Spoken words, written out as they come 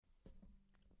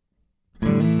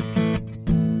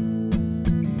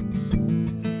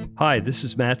Hi, this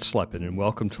is Matt Sleppen, and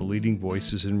welcome to Leading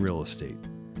Voices in Real Estate.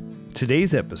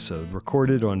 Today's episode,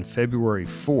 recorded on February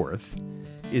 4th,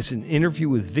 is an interview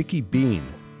with Vicki Been,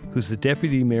 who's the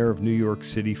Deputy Mayor of New York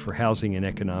City for Housing and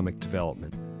Economic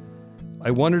Development. I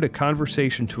wanted a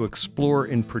conversation to explore,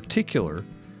 in particular,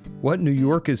 what New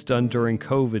York has done during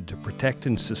COVID to protect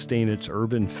and sustain its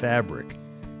urban fabric,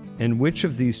 and which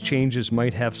of these changes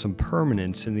might have some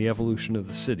permanence in the evolution of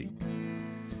the city.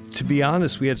 To be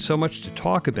honest, we had so much to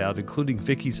talk about, including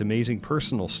Vicki's amazing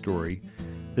personal story,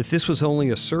 that this was only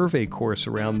a survey course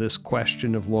around this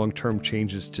question of long-term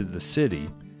changes to the city,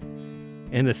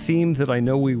 and a theme that I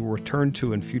know we will return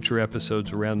to in future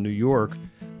episodes around New York,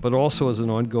 but also as an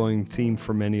ongoing theme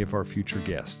for many of our future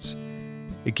guests.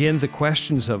 Again, the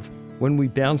questions of when we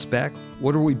bounce back,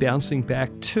 what are we bouncing back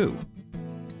to?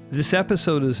 This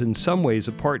episode is in some ways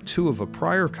a part two of a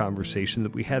prior conversation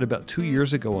that we had about 2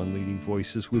 years ago on Leading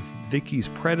Voices with Vicki's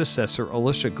predecessor,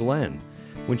 Alicia Glenn,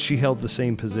 when she held the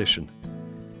same position.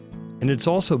 And it's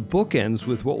also bookends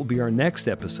with what will be our next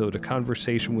episode, a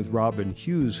conversation with Robin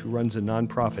Hughes, who runs a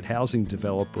nonprofit housing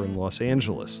developer in Los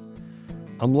Angeles.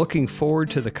 I'm looking forward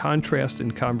to the contrast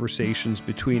and conversations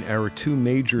between our two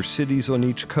major cities on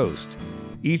each coast,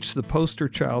 each the poster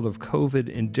child of COVID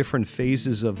in different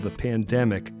phases of the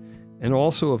pandemic, and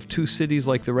also of two cities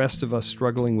like the rest of us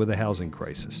struggling with a housing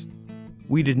crisis.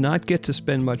 We did not get to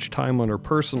spend much time on her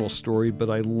personal story, but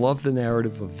I love the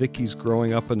narrative of Vicki's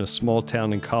growing up in a small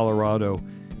town in Colorado,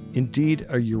 indeed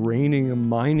a uranium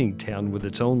mining town with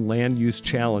its own land use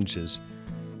challenges,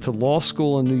 to law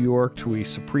school in New York, to a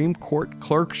Supreme Court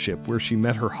clerkship where she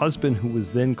met her husband, who was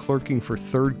then clerking for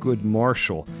Thurgood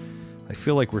Marshall. I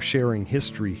feel like we're sharing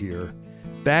history here.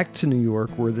 Back to New York,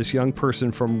 where this young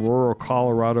person from rural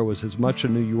Colorado is as much a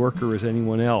New Yorker as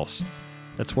anyone else.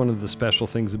 That's one of the special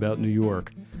things about New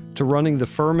York. To running the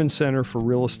Furman Center for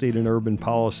Real Estate and Urban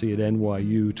Policy at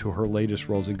NYU, to her latest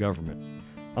roles in government.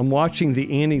 I'm watching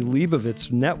the Annie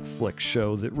Leibovitz Netflix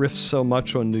show that riffs so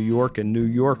much on New York and New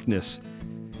Yorkness.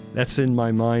 That's in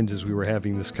my mind as we were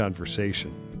having this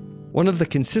conversation. One of the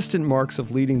consistent marks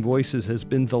of Leading Voices has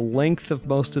been the length of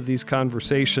most of these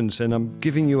conversations, and I'm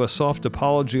giving you a soft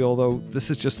apology, although this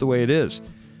is just the way it is.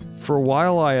 For a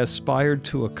while, I aspired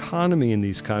to economy in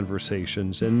these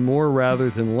conversations, and more rather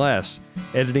than less,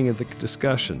 editing of the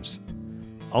discussions.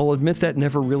 I'll admit that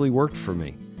never really worked for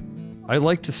me. I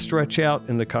like to stretch out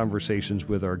in the conversations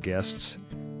with our guests,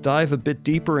 dive a bit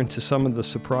deeper into some of the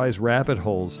surprise rabbit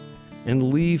holes,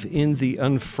 and leave in the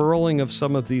unfurling of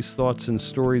some of these thoughts and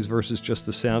stories versus just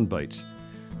the sound bites.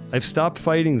 I've stopped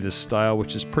fighting this style,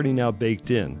 which is pretty now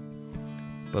baked in.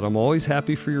 But I'm always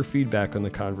happy for your feedback on the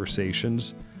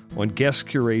conversations, on guest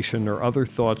curation, or other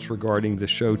thoughts regarding the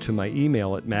show to my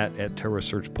email at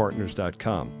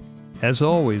matt@terrasearchpartners.com. As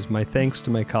always, my thanks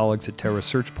to my colleagues at Terra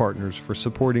Search Partners for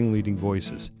supporting Leading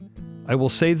Voices. I will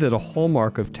say that a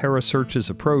hallmark of Terra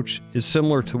Search's approach is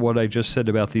similar to what I just said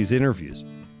about these interviews.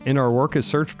 In our work as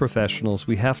search professionals,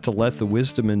 we have to let the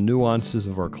wisdom and nuances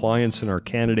of our clients and our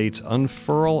candidates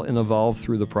unfurl and evolve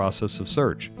through the process of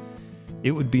search.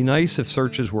 It would be nice if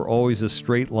searches were always a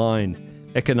straight line,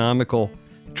 economical,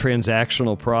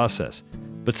 transactional process.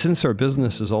 But since our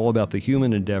business is all about the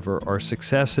human endeavor, our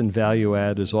success and value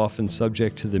add is often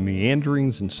subject to the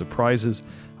meanderings and surprises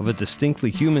of a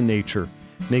distinctly human nature,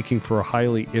 making for a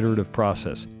highly iterative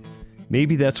process.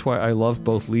 Maybe that's why I love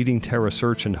both leading Terra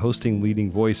Search and hosting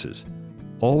Leading Voices.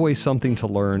 Always something to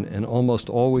learn, and almost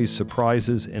always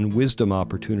surprises and wisdom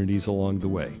opportunities along the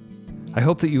way. I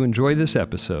hope that you enjoy this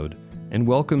episode, and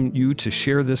welcome you to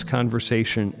share this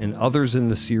conversation and others in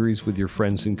the series with your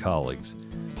friends and colleagues.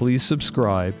 Please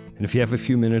subscribe, and if you have a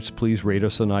few minutes, please rate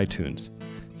us on iTunes.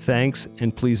 Thanks,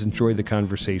 and please enjoy the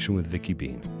conversation with Vicki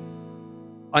Been.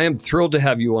 I am thrilled to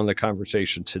have you on the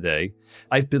conversation today.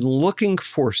 I've been looking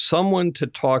for someone to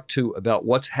talk to about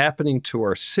what's happening to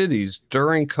our cities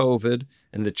during COVID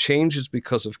and the changes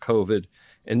because of COVID,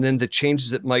 and then the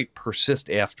changes that might persist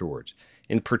afterwards.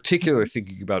 In particular,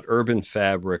 thinking about urban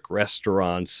fabric,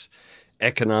 restaurants,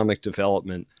 economic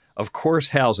development, of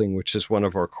course, housing, which is one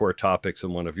of our core topics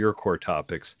and one of your core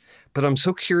topics. But I'm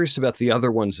so curious about the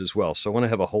other ones as well. So I want to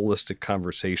have a holistic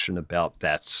conversation about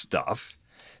that stuff.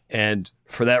 And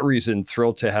for that reason,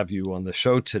 thrilled to have you on the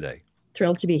show today.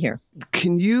 Thrilled to be here.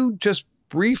 Can you just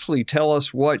briefly tell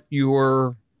us what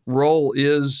your role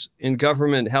is in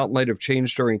government, how it might have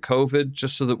changed during COVID,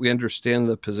 just so that we understand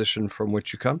the position from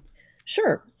which you come?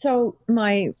 Sure. So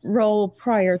my role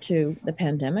prior to the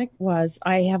pandemic was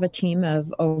I have a team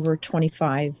of over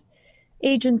 25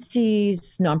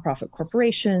 agencies, nonprofit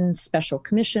corporations, special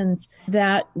commissions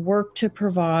that work to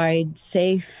provide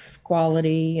safe,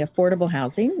 quality, affordable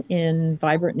housing in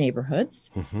vibrant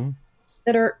neighborhoods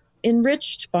that are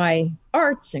enriched by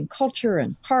arts and culture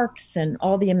and parks and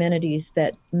all the amenities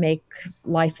that make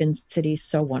life in cities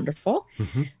so wonderful.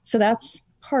 So that's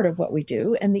part of what we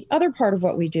do. And the other part of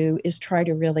what we do is try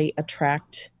to really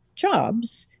attract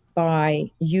jobs by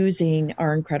using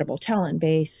our incredible talent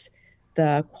base,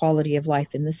 the quality of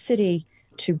life in the city,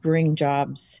 to bring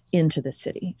jobs into the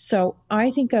city. So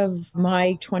I think of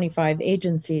my 25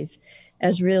 agencies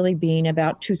as really being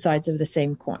about two sides of the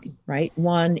same coin, right?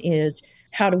 One is,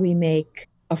 how do we make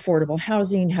affordable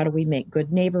housing? How do we make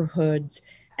good neighborhoods?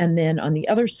 And then on the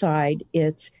other side,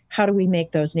 it's how do we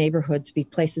make those neighborhoods be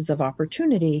places of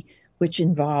opportunity, which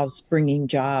involves bringing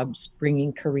jobs,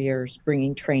 bringing careers,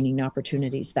 bringing training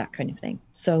opportunities, that kind of thing.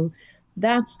 So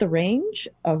that's the range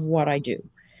of what I do.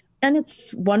 And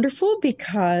it's wonderful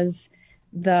because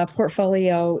the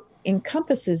portfolio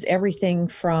encompasses everything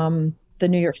from the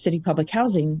New York City Public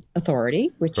Housing Authority,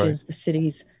 which is the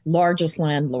city's largest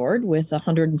landlord with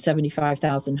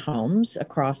 175,000 homes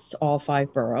across all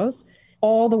 5 boroughs,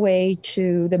 all the way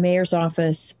to the Mayor's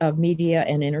Office of Media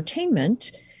and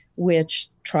Entertainment, which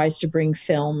tries to bring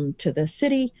film to the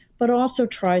city, but also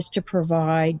tries to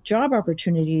provide job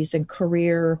opportunities and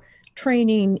career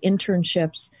training,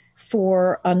 internships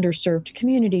for underserved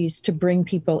communities to bring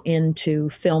people into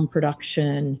film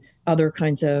production, other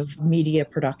kinds of media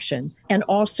production, and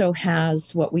also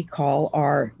has what we call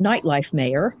our nightlife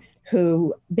mayor,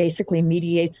 who basically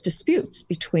mediates disputes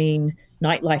between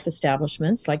nightlife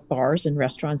establishments like bars and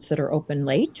restaurants that are open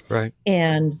late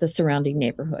and the surrounding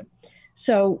neighborhood.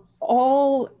 So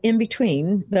all in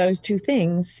between those two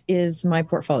things is my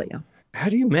portfolio. How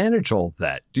do you manage all of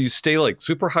that? Do you stay like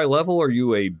super high level? Are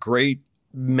you a great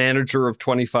manager of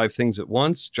 25 things at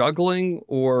once, juggling,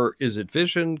 or is it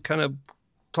vision? Kind of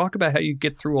talk about how you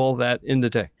get through all that in the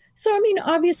day. So, I mean,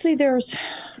 obviously there's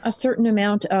a certain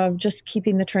amount of just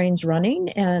keeping the trains running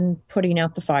and putting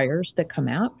out the fires that come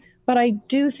out. But I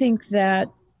do think that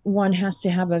one has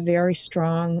to have a very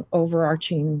strong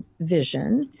overarching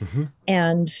vision.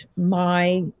 And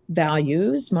my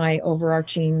values, my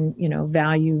overarching,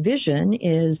 value vision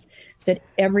is that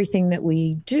everything that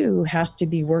we do has to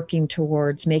be working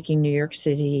towards making New York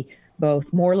City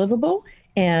both more livable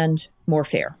and more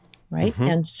fair, right?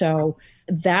 And so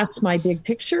that's my big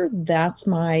picture. That's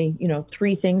my,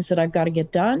 3 things that I've got to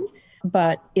get done.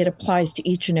 But it applies to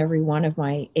each and every one of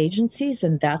my agencies,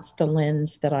 and that's the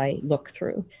lens that I look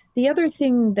through. The other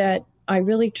thing that I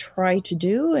really try to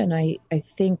do, and I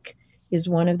think is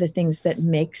one of the things that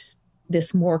makes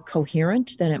this more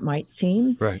coherent than it might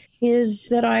seem, is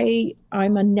that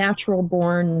I'm a natural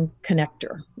born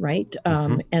connector, right?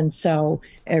 And so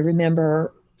I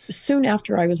remember soon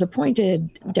after I was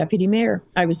appointed deputy mayor,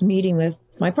 I was meeting with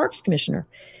my parks commissioner.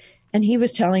 And he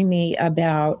was telling me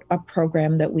about a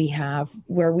program that we have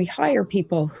where we hire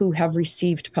people who have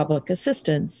received public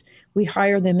assistance. We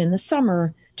hire them in the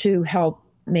summer to help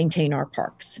maintain our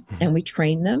parks. And we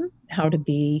train them how to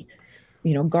be,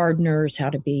 gardeners, how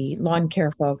to be lawn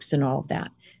care folks and all of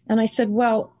that. And I said,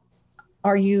 well,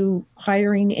 are you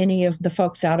hiring any of the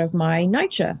folks out of my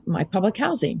NYCHA, my public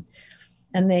housing?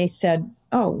 And they said,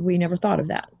 oh, we never thought of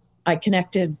that. I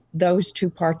connected those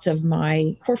two parts of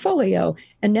my portfolio.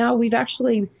 And now we've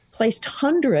actually placed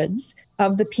hundreds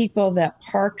of the people that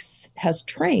Parks has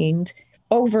trained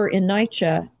over in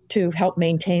NYCHA to help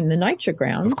maintain the NYCHA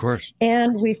grounds. Of course.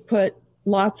 And we've put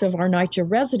lots of our NYCHA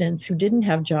residents who didn't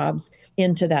have jobs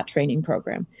into that training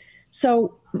program.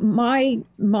 So my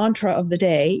mantra of the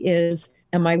day is,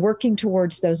 am I working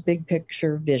towards those big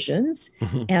picture visions?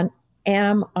 And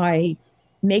am I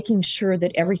making sure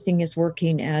that everything is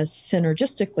working as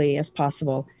synergistically as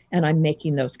possible, and I'm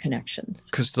making those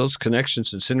connections? Because those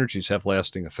connections and synergies have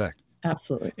lasting effect.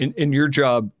 Absolutely. In your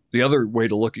job, the other way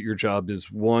to look at your job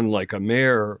is, one, like a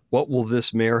mayor, what will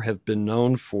this mayor have been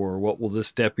known for? What will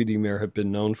this deputy mayor have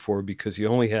been known for? Because you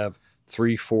only have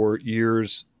 3-4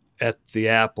 years at the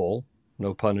apple,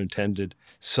 no pun intended,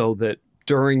 so that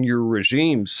during your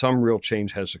regime, some real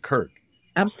change has occurred.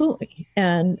 Absolutely.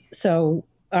 And so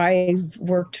I've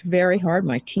worked very hard,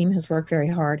 my team has worked very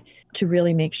hard to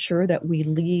really make sure that we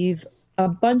leave a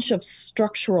bunch of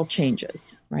structural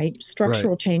changes, right?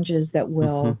 Structural changes that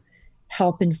will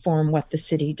help inform what the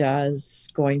city does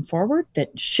going forward,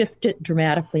 that shift it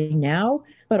dramatically now,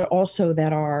 but also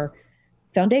that are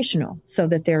foundational so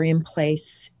that they're in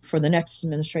place for the next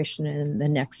administration and the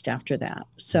next after that.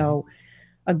 So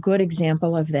a good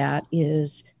example of that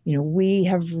is, we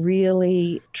have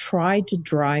really tried to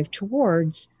drive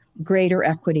towards greater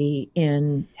equity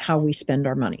in how we spend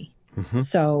our money.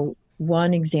 So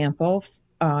one example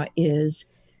is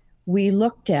we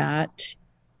looked at,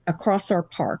 across our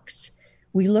parks,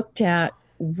 we looked at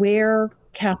where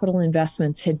capital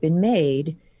investments had been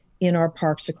made in our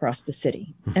parks across the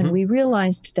city. And we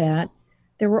realized that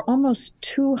there were almost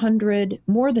 200,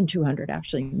 more than 200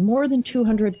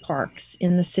 parks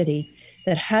in the city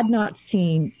that had not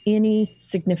seen any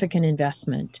significant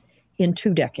investment in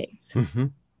 2 decades.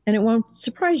 And it won't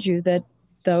surprise you that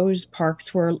those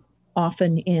parks were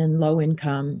often in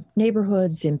low-income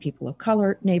neighborhoods, in people of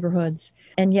color neighborhoods,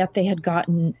 and yet they had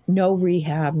gotten no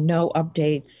rehab, no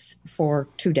updates for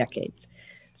 2 decades.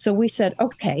 So we said,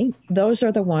 okay, those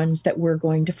are the ones that we're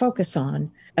going to focus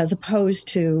on, as opposed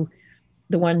to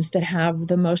the ones that have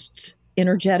the most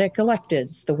energetic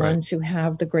electeds, the ones who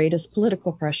have the greatest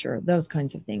political pressure, those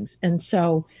kinds of things. And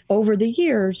so over the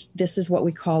years, this is what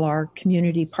we call our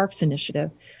Community Parks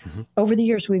Initiative. Over the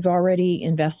years, we've already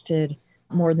invested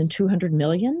more than $200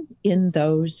 million in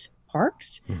those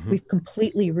parks. We've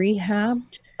completely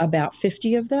rehabbed about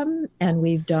 50 of them, and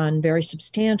we've done very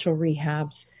substantial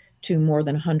rehabs to more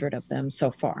than 100 of them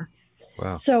so far.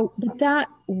 Wow. So that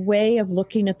way of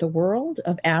looking at the world,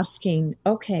 of asking,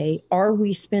 okay, are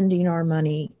we spending our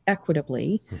money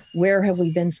equitably? Where have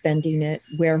we been spending it?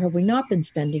 Where have we not been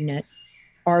spending it?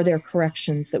 Are there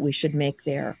corrections that we should make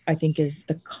there? I think is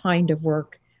the kind of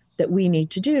work that we need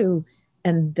to do.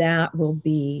 And that will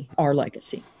be our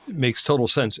legacy. It makes total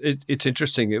sense. It's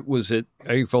interesting.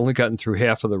 I've only gotten through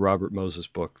half of the Robert Moses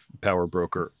book, Power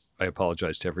Broker. I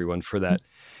apologize to everyone for that.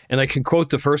 And I can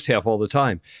quote the first half all the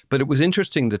time. But it was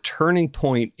interesting. The turning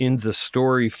point in the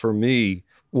story for me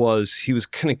was he was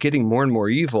kind of getting more and more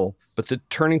evil. But the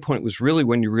turning point was really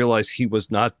when you realize he was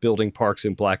not building parks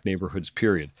in Black neighborhoods,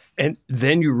 period. And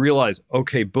then you realize,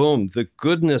 okay, boom, the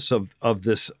goodness of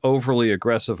this overly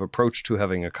aggressive approach to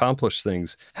having accomplished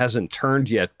things hasn't turned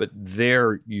yet. But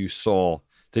there you saw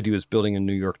that he was building a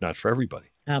New York not for everybody.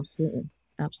 Absolutely.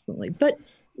 Absolutely. But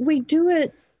we do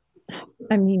it,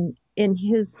 I mean, in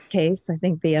his case, I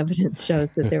think the evidence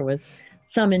shows that there was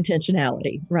some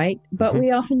intentionality, right? But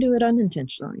we often do it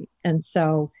unintentionally. And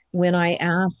so when I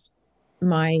asked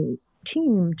my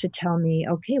team to tell me,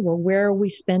 okay, well, where are we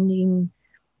spending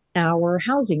our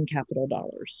housing capital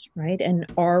dollars, right? And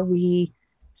are we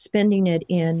spending it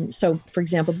in, so for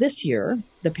example, this year,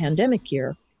 the pandemic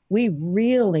year, we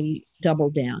really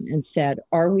doubled down and said,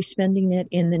 are we spending it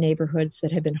in the neighborhoods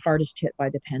that have been hardest hit by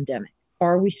the pandemic?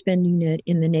 Are we spending it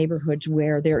in the neighborhoods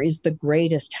where there is the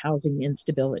greatest housing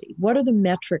instability? What are the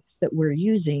metrics that we're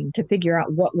using to figure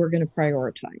out what we're going to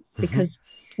prioritize? Because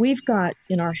we've got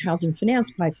in our housing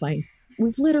finance pipeline,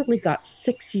 we've literally got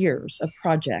 6 years of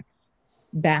projects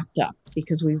backed up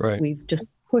because we've just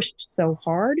pushed so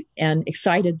hard and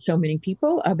excited so many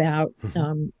people about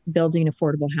building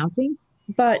affordable housing.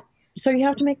 But so you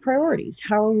have to make priorities.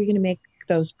 How are we going to make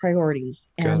those priorities?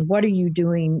 And what are you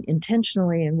doing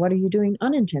intentionally and what are you doing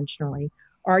unintentionally?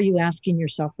 Are you asking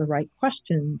yourself the right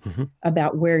questions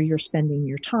about where you're spending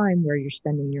your time, where you're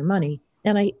spending your money?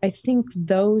 And I think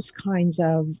those kinds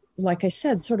of, like I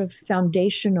said, sort of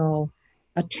foundational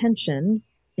attention,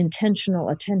 intentional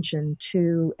attention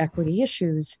to equity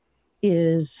issues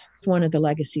is one of the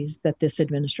legacies that this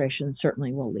administration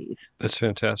certainly will leave. That's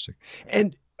fantastic.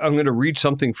 And I'm going to read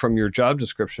something from your job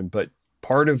description, but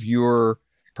part of your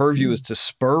purview is to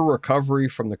spur recovery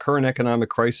from the current economic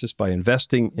crisis by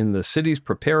investing in the city's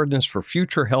preparedness for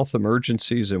future health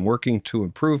emergencies and working to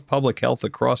improve public health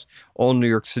across all New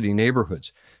York City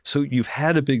neighborhoods. So you've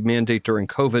had a big mandate during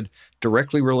COVID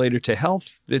directly related to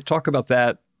health. Talk about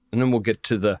that, and then we'll get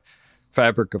to the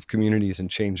fabric of communities and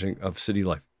changing of city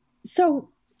life. So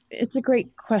it's a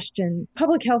great question.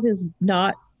 Public health is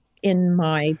not in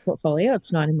my portfolio.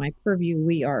 It's not in my purview.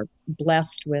 We are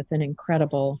blessed with an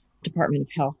incredible Department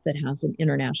of Health that has an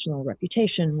international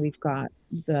reputation. We've got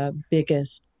the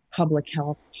biggest public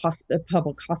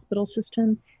hospital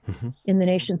system in the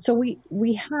nation. So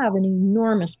we have an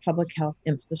enormous public health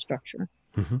infrastructure.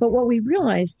 But what we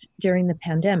realized during the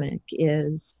pandemic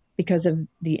is because of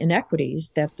the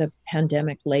inequities that the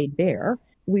pandemic laid bare,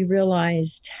 we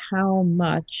realized how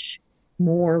much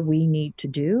more we need to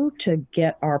do to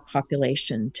get our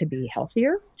population to be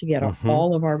healthier, to get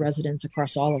all of our residents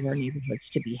across all of our neighborhoods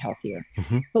to be healthier.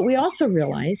 But we also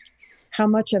realized how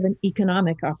much of an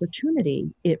economic opportunity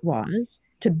it was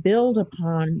to build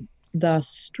upon the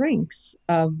strengths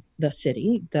of the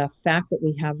city, the fact that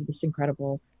we have this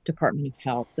incredible Department of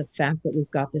Health, the fact that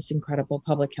we've got this incredible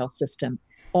public health system,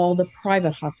 all the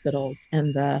private hospitals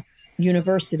and the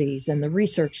universities and the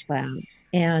research labs.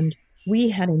 And we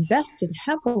had invested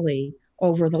heavily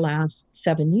over the last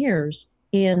 7 years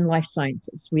in life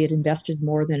sciences. We had invested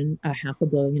more than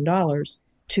 $500 million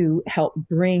to help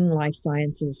bring life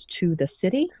sciences to the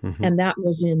city. Mm-hmm. And that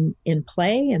was in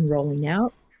play and rolling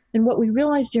out. And what we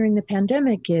realized during the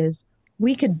pandemic is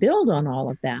we could build on all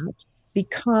of that,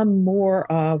 become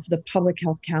more of the public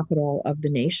health capital of the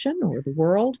nation or the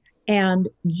world, and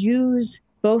use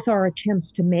both our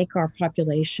attempts to make our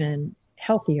population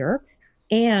healthier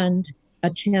and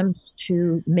attempts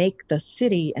to make the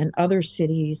city and other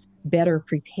cities better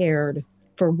prepared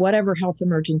for whatever health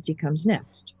emergency comes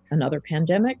next. Another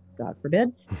pandemic, God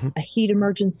forbid, mm-hmm. a heat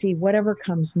emergency, whatever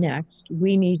comes next,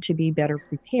 we need to be better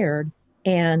prepared.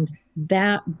 And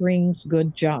that brings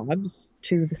good jobs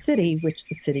to the city, which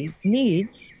the city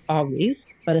needs always,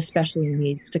 but especially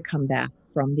needs to come back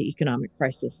from the economic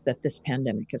crisis that this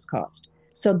pandemic has caused.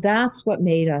 So that's what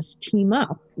made us team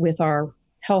up with our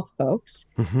health folks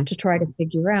mm-hmm. to try to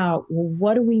figure out, well,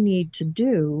 what do we need to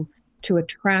do to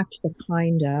attract the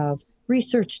kind of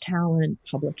research talent,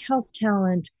 public health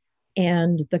talent,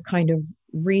 and the kind of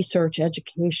research,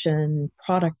 education,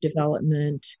 product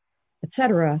development, et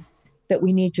cetera, that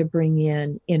we need to bring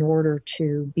in order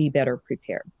to be better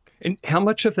prepared. And how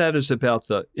much of that is about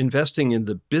the investing in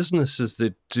the businesses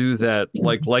that do that, mm-hmm.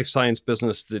 like life science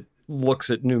business that looks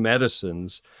at new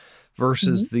medicines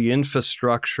versus mm-hmm. the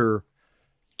infrastructure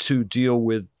to deal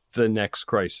with the next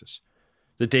crisis?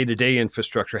 The day-to-day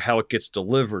infrastructure, how it gets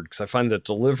delivered, because I find that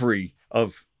delivery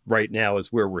of right now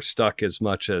is where we're stuck as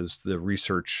much as the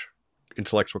research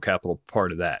intellectual capital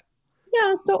part of that.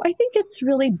 Yeah, so I think it's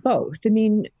really both. I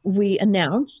mean, we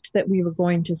announced that we were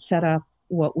going to set up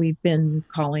what we've been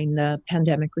calling the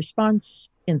Pandemic Response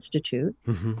Institute.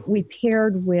 Mm-hmm. We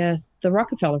paired with the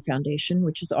Rockefeller Foundation,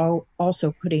 which is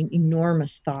also putting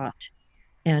enormous thought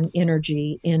and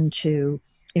energy into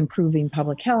improving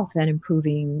public health and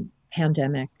improving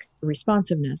pandemic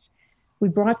responsiveness. We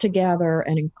brought together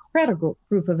an incredible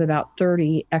group of about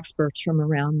 30 experts from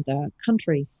around the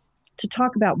country to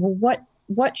talk about, well,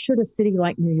 what should a city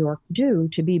like New York do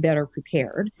to be better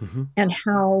prepared? Mm-hmm. And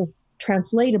how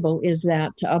translatable is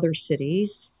that to other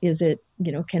cities? Is it,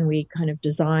 can we kind of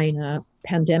design a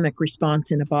pandemic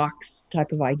response in a box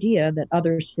type of idea that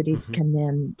other cities mm-hmm. can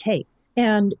then take?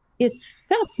 And it's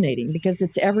fascinating because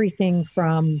it's everything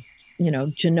from,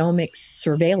 genomics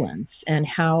surveillance and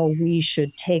how we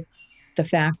should take the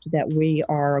fact that we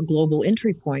are a global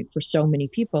entry point for so many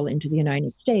people into the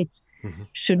United States. Mm-hmm.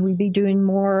 Should we be doing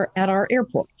more at our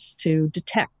airports to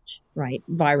detect,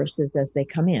 viruses as they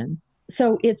come in?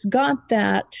 So it's got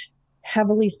that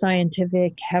heavily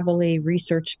scientific, heavily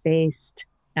research-based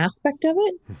aspect of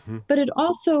it, mm-hmm. but it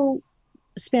also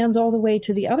spans all the way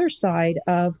to the other side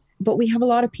of, but we have a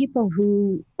lot of people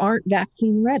who aren't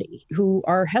vaccine ready, who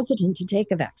are hesitant to take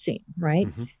a vaccine, right?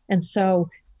 Mm-hmm. And so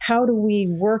how do we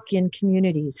work in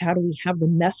communities? How do we have the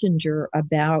messenger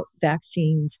about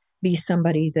vaccines be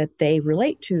somebody that they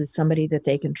relate to, somebody that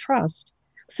they can trust?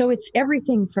 So it's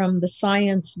everything from the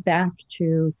science back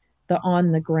to the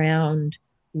on-the-ground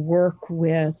work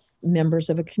with members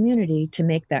of a community to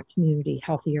make that community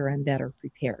healthier and better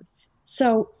prepared.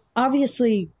 So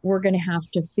obviously, we're going to have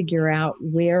to figure out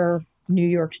where New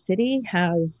York City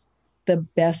has the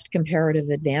best comparative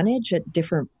advantage at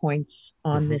different points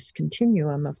on mm-hmm. this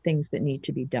continuum of things that need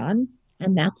to be done.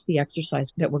 And that's the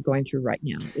exercise that we're going through right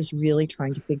now, is really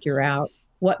trying to figure out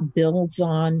what builds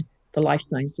on the life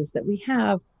sciences that we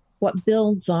have, what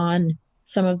builds on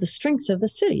some of the strengths of the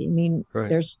city. I mean,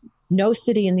 There's no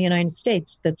city in the United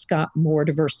States that's got more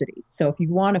diversity. So if you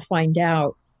want to find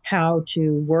out how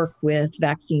to work with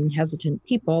vaccine hesitant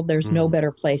people, there's mm-hmm. no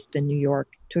better place than New York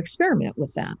to experiment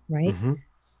with that, right? Mm-hmm.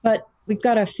 But we've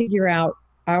got to figure out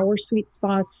our sweet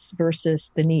spots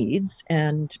versus the needs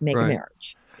and make a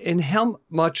marriage. And how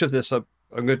much of this, I'm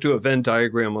going to do a Venn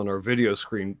diagram on our video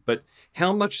screen, but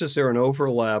how much is there an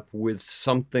overlap with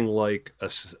something like a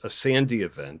Sandy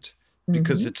event?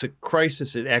 Because mm-hmm. it's a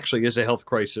crisis, it actually is a health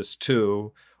crisis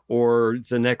too, or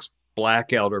the next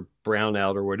blackout or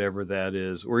brownout or whatever that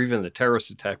is, or even the terrorist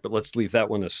attack, but let's leave that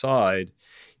one aside.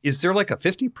 Is there like a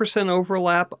 50%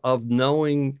 overlap of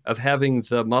having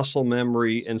the muscle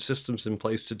memory and systems in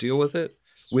place to deal with it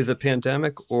with a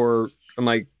pandemic, or am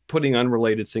I putting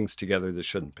unrelated things together that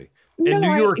shouldn't be? No, and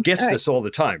New York gets this all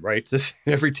the time, right? This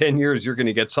every 10 years, you're going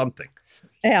to get something.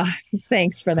 Yeah,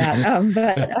 thanks for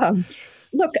that.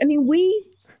 Look, I mean,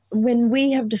 when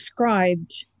we have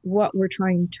described what we're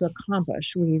trying to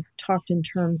accomplish, we've talked in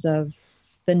terms of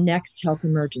the next health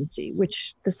emergency,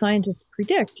 which the scientists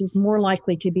predict is more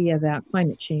likely to be about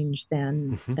climate change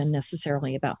than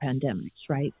necessarily about pandemics,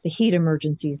 right? The heat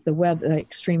emergencies, the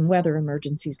extreme weather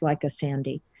emergencies like a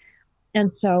Sandy.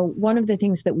 And so one of the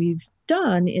things that we've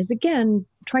done is, again,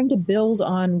 trying to build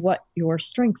on what your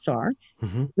strengths are.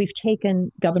 Mm-hmm. We've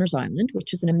taken Governor's Island,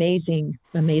 which is an amazing,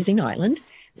 amazing island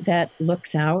that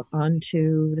looks out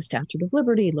onto the Statue of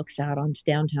Liberty, looks out onto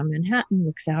downtown Manhattan,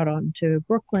 looks out onto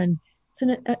Brooklyn.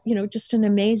 It's just an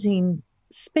amazing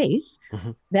space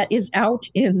that is out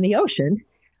in the ocean,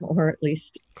 or at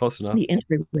least close enough, the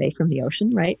entryway from the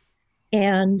ocean, right?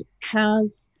 And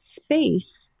has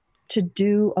space to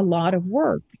do a lot of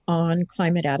work on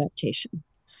climate adaptation.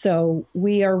 So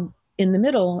we are in the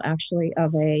middle, actually,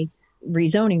 of a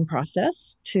rezoning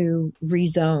process to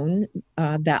rezone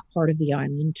that part of the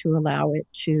island to allow it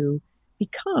to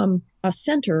become a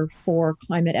center for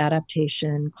climate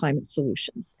adaptation, climate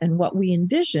solutions. And what we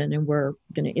envision, and we're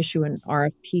going to issue an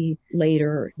RFP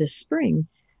later this spring,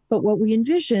 but what we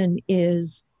envision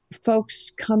is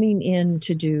folks coming in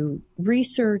to do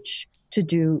research,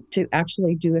 to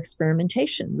actually do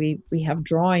experimentation. We have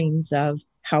drawings of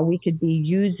how we could be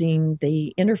using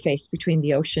the interface between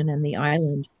the ocean and the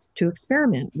island to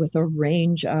experiment with a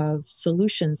range of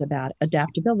solutions about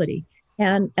adaptability.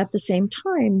 And at the same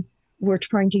time, we're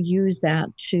trying to use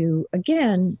that to,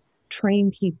 again,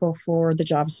 train people for the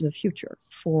jobs of the future,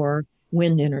 for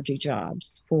wind energy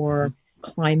jobs, for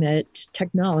climate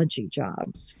technology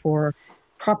jobs, for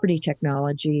property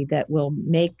technology that will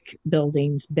make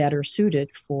buildings better suited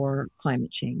for climate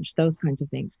change, those kinds of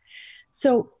things.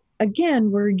 So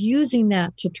again, we're using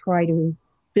that to try to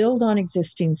build on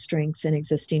existing strengths and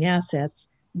existing assets,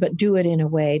 but do it in a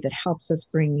way that helps us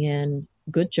bring in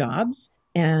good jobs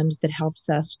and that helps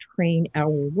us train our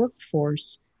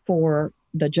workforce for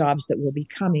the jobs that will be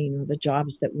coming, or the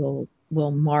jobs that will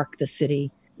mark the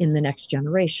city in the next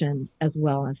generation, as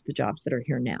well as the jobs that are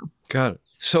here now. Got it.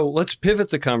 So let's pivot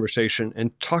the conversation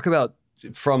and talk about,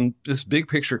 from this big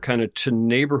picture kind of to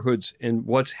neighborhoods and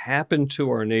what's happened to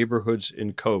our neighborhoods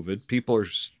in COVID. People are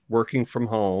working from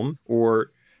home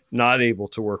or not able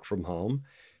to work from home.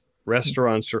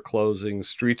 Restaurants are closing,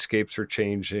 streetscapes are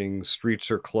changing,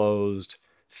 streets are closed,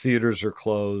 theaters are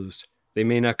closed. They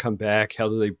may not come back. How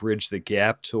do they bridge the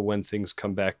gap to when things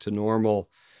come back to normal?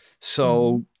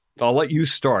 So I'll let you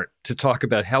start to talk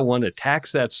about how one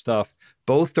attacks that stuff,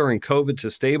 both during COVID to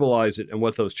stabilize it and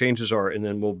what those changes are, and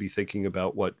then we'll be thinking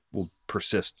about what will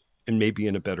persist and maybe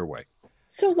in a better way.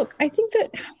 So look, I think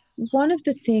that one of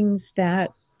the things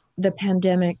that the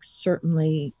pandemic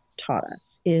certainly taught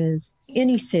us is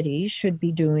any city should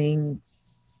be doing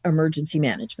emergency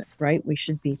management, right? We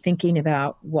should be thinking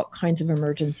about what kinds of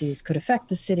emergencies could affect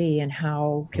the city and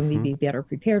how can we be better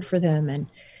prepared for them, and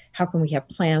how can we have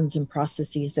plans and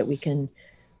processes that we can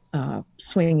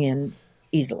swing in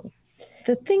easily.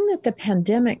 The thing that the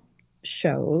pandemic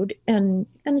showed, and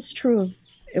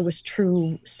it was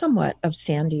true somewhat of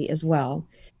Sandy as well,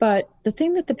 but the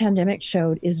thing that the pandemic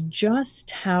showed is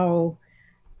just how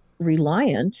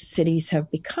reliant cities have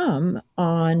become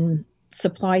on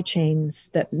supply chains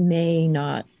that may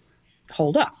not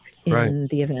hold up in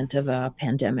the event of a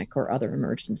pandemic or other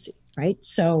emergency, right?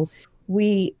 So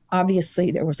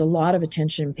there was a lot of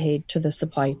attention paid to the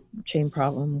supply chain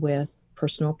problem with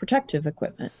personal protective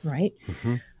equipment, right?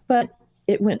 But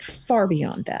it went far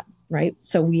beyond that, right?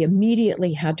 So we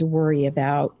immediately had to worry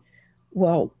about,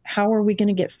 well, how are we going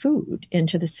to get food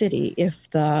into the city if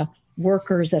the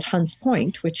workers at Hunts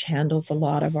Point, which handles a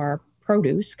lot of our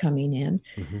produce coming in,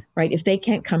 right? If they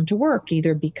can't come to work,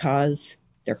 either because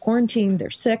they're quarantined, they're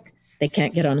sick, they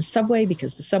can't get on a subway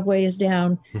because the subway is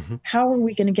down, how are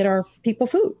we going to get our people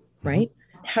food, right?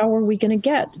 How are we going to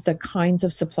get the kinds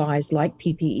of supplies like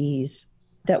PPEs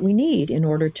that we need in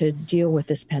order to deal with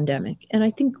this pandemic? And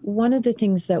I think one of the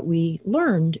things that we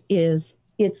learned is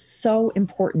it's so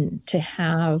important to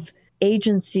have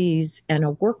agencies and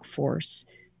a workforce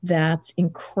that's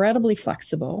incredibly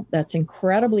flexible, that's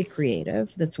incredibly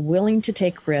creative, that's willing to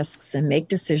take risks and make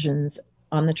decisions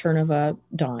on the turn of a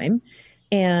dime.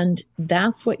 And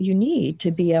that's what you need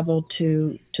to be able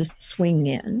to swing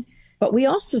in. But we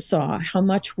also saw how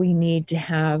much we need to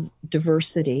have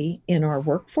diversity in our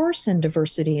workforce and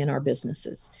diversity in our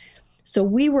businesses. So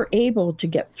we were able to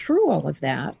get through all of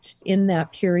that in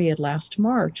that period last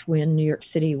March when New York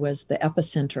City was the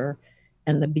epicenter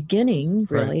and the beginning,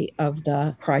 really, of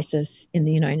the crisis in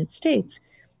the United States.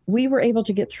 We were able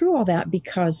to get through all that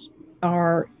because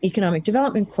our Economic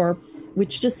Development Corp,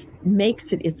 which just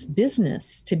makes it its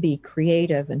business to be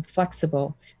creative and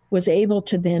flexible, was able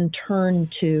to then turn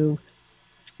to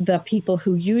the people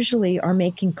who usually are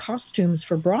making costumes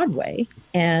for Broadway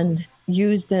and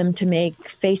use them to make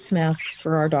face masks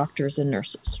for our doctors and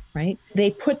nurses, right?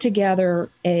 They put together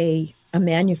a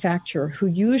manufacturer who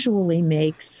usually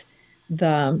makes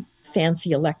the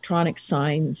fancy electronic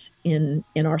signs in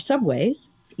our subways,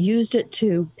 used it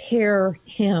to pair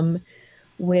him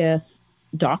with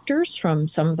doctors from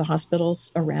some of the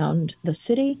hospitals around the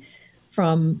city,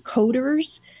 from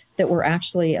coders that were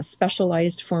actually a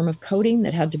specialized form of coding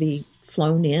that had to be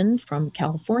flown in from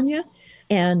California,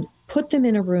 and put them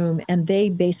in a room, and they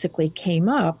basically came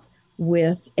up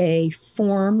with a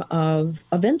form of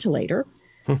a ventilator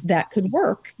that could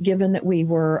work, given that we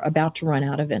were about to run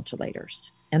out of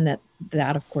ventilators. And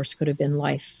that of course, could have been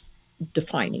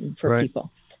life-defining for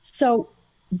people. So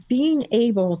being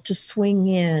able to swing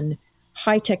in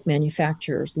high-tech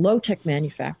manufacturers, low-tech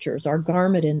manufacturers, our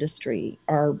garment industry,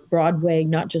 our Broadway,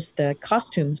 not just the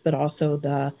costumes, but also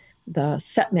the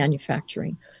set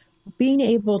manufacturing, being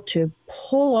able to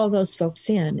pull all those folks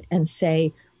in and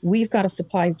say, we've got a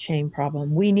supply chain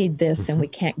problem. We need this and we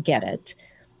can't get it.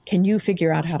 Can you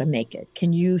figure out how to make it?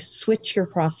 Can you switch your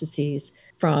processes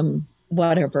from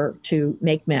whatever to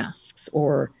make masks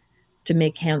or to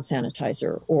make hand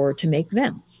sanitizer or to make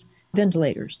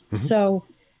ventilators? So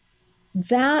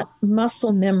that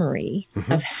muscle memory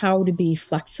of how to be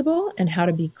flexible and how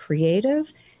to be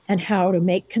creative and how to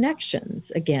make connections,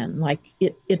 again, like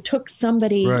it took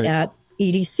somebody at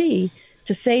EDC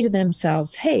to say to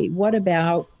themselves, hey, what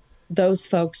about those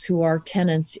folks who are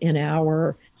tenants in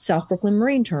our South Brooklyn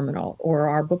Marine Terminal or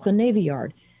our Brooklyn Navy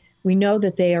Yard? We know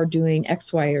that they are doing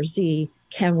X, Y, or Z.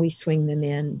 Can we swing them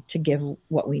in to give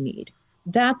what we need?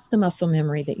 That's the muscle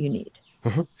memory that you need.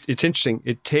 It's interesting.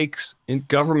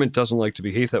 Government doesn't like to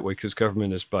behave that way because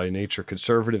government is by nature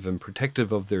conservative and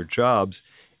protective of their jobs.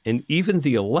 And even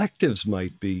the electives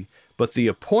might be, but the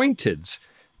appointeds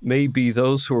may be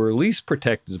those who are least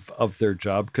protective of their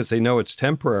job because they know it's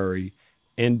temporary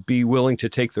and be willing to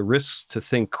take the risks to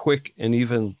think quick and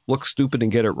even look stupid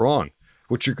and get it wrong,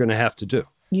 which you're going to have to do.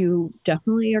 You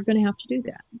definitely are going to have to do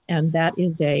that. And that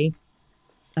is a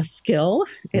skill.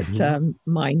 It's a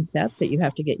mindset that you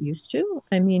have to get used to.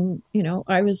 I mean,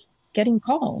 I was getting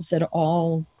calls at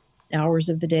all hours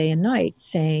of the day and night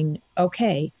saying,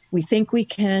 okay, we think we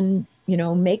can,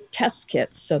 make test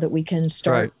kits so that we can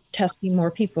start testing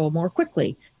more people more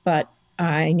quickly, but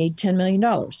I need $10 million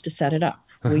to set it up.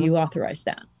 Will you authorize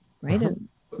that? Right? And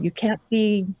you can't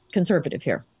be conservative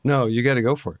here. No, you got to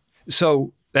go for it.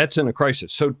 So that's in a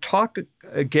crisis. So talk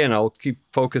again, I'll keep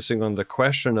focusing on the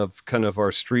question of kind of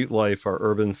our street life, our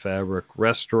urban fabric,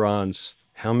 restaurants,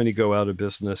 how many go out of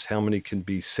business, how many can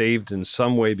be saved in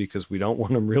some way because we don't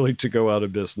want them really to go out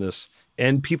of business.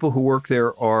 And people who work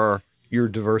there are your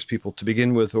diverse people to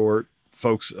begin with, or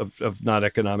folks of not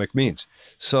economic means.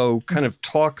 So kind of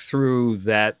talk through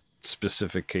that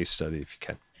specific case study if you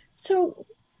can. So,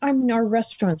 our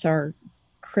restaurants are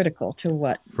critical to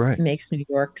what makes New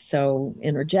York so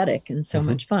energetic and so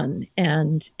much fun.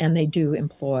 And they do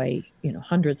employ,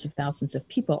 hundreds of thousands of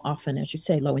people, often, as you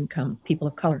say, low income people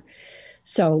of color.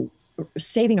 So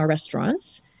saving our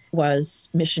restaurants was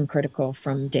mission critical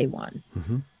from day one.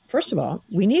 First of all,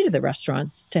 we needed the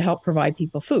restaurants to help provide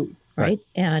people food, right?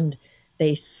 And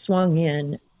they swung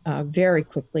in very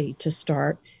quickly to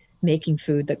start making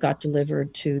food that got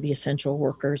delivered to the essential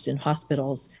workers in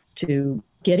hospitals, to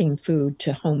getting food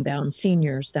to homebound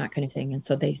seniors, that kind of thing. And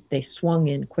so they swung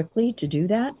in quickly to do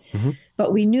that.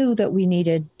 But we knew that we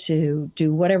needed to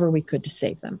do whatever we could to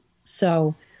save them.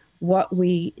 So what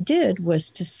we did was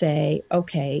to say,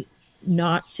 okay,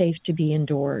 not safe to be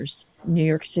indoors. New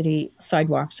York City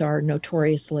sidewalks are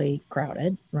notoriously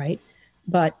crowded, right?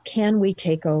 But can we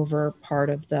take over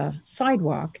part of the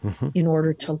sidewalk in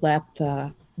order to let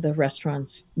the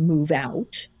restaurants move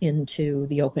out into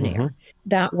the open air?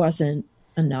 That wasn't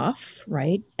enough,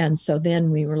 right? And so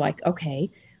then we were like, okay,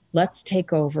 let's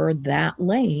take over that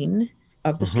lane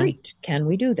of the street. Can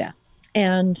we do that?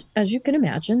 And as you can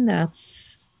imagine,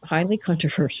 that's highly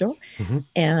controversial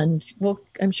and will,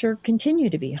 I'm sure, continue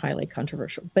to be highly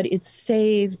controversial. But it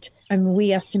saved,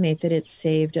 we estimate that it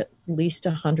saved at least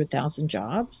 100,000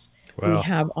 jobs. Wow. We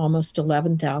have almost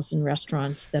 11,000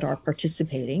 restaurants that are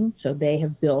participating. So they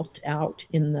have built out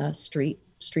in the street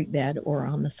bed or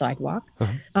on the sidewalk.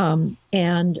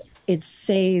 And it's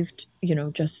saved,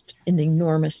 just an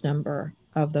enormous number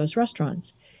of those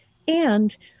restaurants,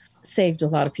 and saved a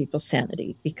lot of people's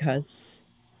sanity because,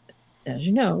 as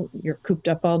you know, you're cooped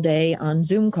up all day on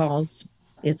Zoom calls.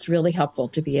 It's really helpful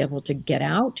to be able to get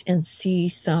out and see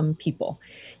some people,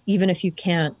 even if you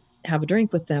can't have a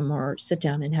drink with them or sit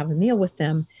down and have a meal with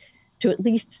them. To at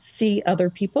least see other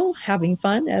people having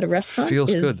fun at a restaurant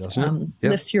feels good, doesn't it?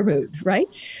 Lifts your mood, right?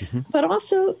 But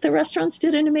also the restaurants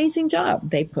did an amazing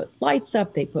job. They put lights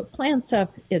up, they put plants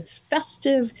up. It's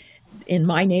festive. In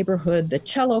my neighborhood, the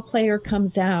cello player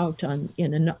comes out. On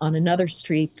another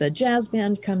street, the jazz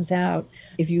band comes out.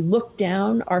 If you look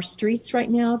down our streets right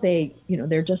now,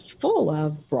 they're just full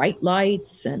of bright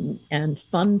lights and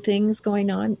fun things going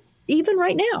on. Even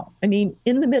right now, I mean,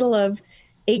 in the middle of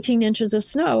 18 inches of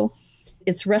snow,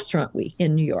 it's restaurant week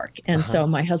in New York. And so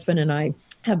my husband and I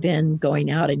have been going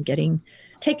out and getting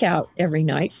takeout every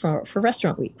night for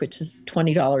restaurant week, which is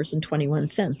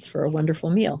 $20.21 for a wonderful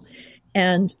meal.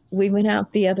 And we went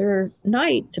out the other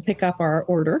night to pick up our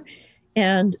order,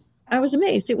 and I was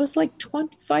amazed. It was like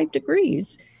 25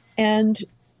 degrees, and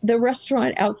the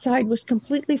restaurant outside was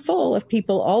completely full of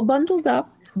people all bundled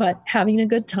up, but having a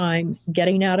good time,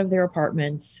 getting out of their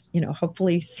apartments,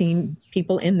 hopefully seeing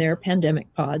people in their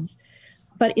pandemic pods.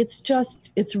 But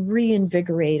it's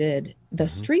reinvigorated the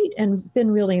street and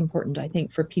been really important, I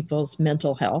think, for people's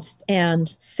mental health, and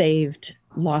saved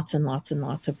lots and lots and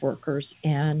lots of workers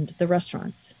and the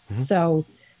restaurants. So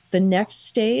the next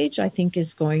stage, I think,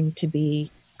 is going to be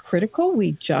critical.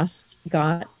 We just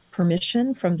got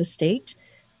permission from the state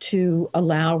to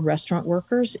allow restaurant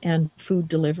workers and food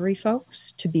delivery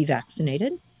folks to be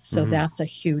vaccinated. So that's a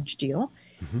huge deal.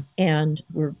 And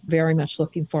we're very much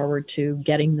looking forward to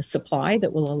getting the supply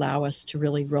that will allow us to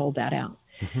really roll that out.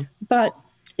 But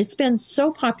it's been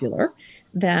so popular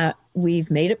that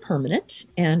we've made it permanent,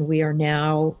 and we are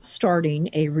now starting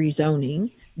a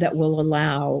rezoning that will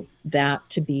allow that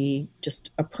to be just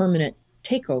a permanent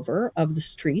takeover of the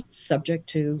streets, subject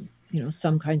to,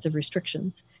 some kinds of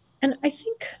restrictions. And I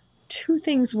think two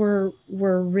things were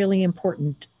really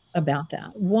important about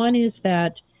that. One is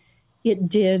that it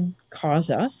did cause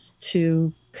us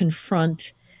to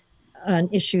confront an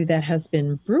issue that has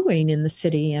been brewing in the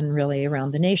city and really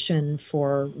around the nation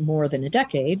for more than a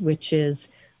decade, which is,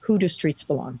 who do streets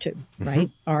belong to, right?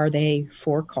 Are they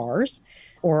for cars,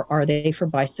 or are they for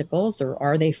bicycles, or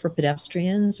are they for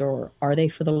pedestrians, or are they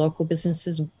for the local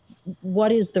businesses?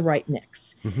 What is the right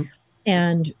mix?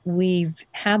 And we've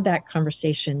had that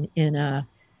conversation in a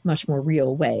much more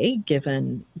real way,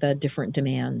 given the different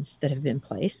demands that have been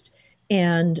placed.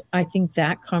 And I think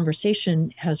that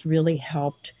conversation has really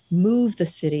helped move the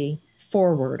city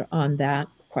forward on that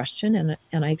question.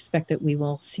 And I expect that we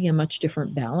will see a much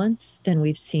different balance than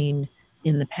we've seen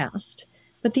in the past.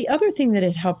 But the other thing that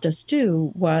it helped us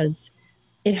do was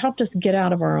it helped us get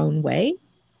out of our own way,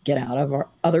 get out of our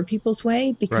other people's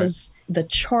way, because the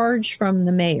charge from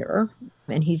the mayor,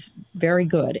 and he's very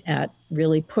good at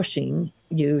really pushing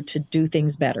you to do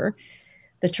things better.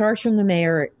 The charge from the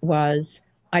mayor was,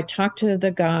 I talked to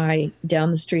the guy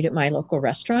down the street at my local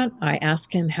restaurant. I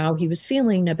asked him how he was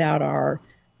feeling about our,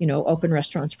 open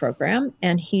restaurants program.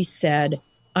 And he said,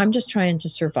 I'm just trying to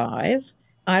survive.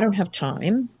 I don't have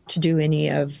time to do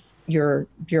any of your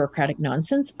bureaucratic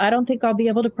nonsense. I don't think I'll be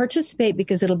able to participate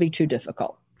because it'll be too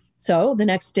difficult. So the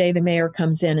next day, the mayor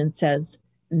comes in and says,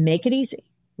 make it easy,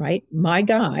 right? My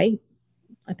guy,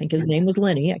 I think his name was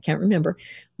Lenny, I can't remember.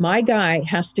 My guy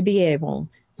has to be able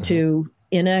to,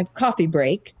 in a coffee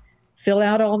break, fill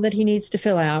out all that he needs to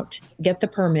fill out, get the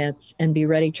permits, and be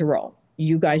ready to roll.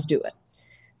 You guys do it.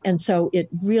 And so it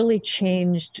really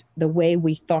changed the way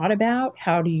we thought about,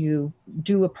 how do you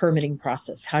do a permitting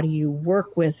process? How do you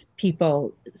work with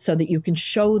people so that you can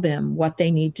show them what they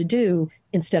need to do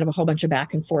instead of a whole bunch of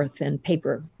back and forth and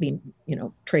paper being,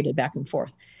 traded back and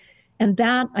forth. And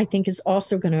that, I think, is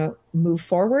also going to move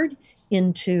forward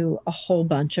into a whole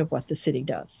bunch of what the city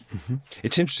does.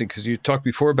 It's interesting because you talked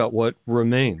before about what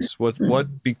remains,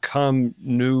 what become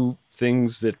new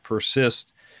things that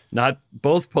persist, not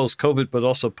both post-COVID, but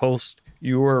also post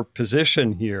your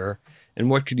position here, and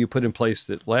what could you put in place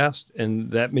that lasts?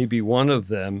 And that may be one of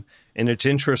them. And it's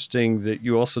interesting that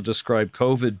you also described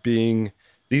COVID being,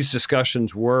 these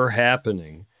discussions were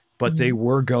happening, but they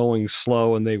were going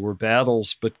slow and they were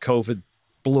battles, but COVID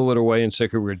blew it away and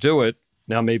said, we're going to do it.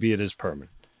 Now maybe it is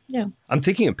permanent. Yeah. I'm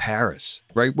thinking of Paris,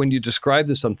 right? When you describe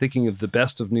this, I'm thinking of the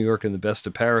best of New York and the best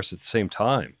of Paris at the same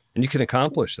time. And you can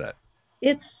accomplish that.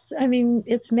 It's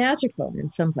magical in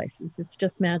some places. It's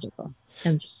just magical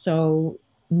and so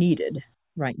needed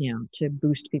right now to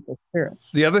boost people's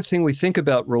spirits. The other thing we think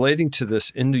about relating to this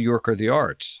in New York are the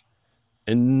arts.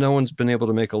 And no one's been able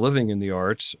to make a living in the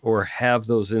arts or have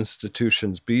those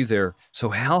institutions be there. So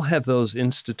how have those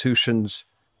institutions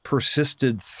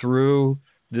persisted through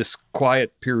this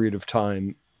quiet period of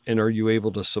time? And are you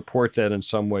able to support that in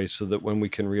some way so that when we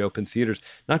can reopen theaters,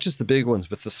 not just the big ones,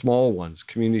 but the small ones,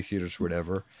 community theaters,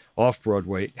 whatever, off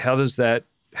Broadway, how's that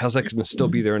going to still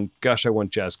be there? And gosh, I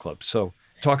want jazz clubs. So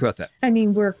talk about that.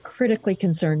 We're critically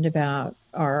concerned about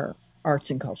our arts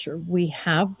and culture. We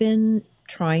have been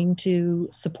trying to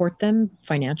support them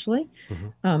financially.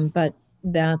 But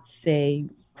that's a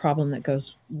problem that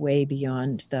goes way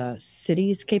beyond the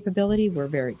city's capability. We're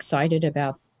very excited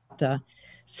about the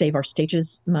Save Our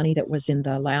Stages money that was in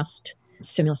the last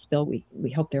stimulus bill.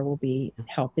 We hope there will be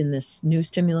help in this new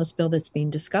stimulus bill that's being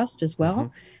discussed as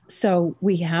well. So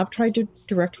we have tried to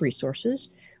direct resources.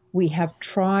 We have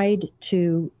tried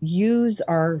to use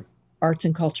our arts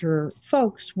and culture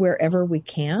folks wherever we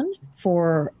can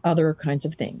for other kinds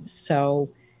of things. So,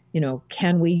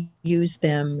 can we use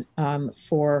them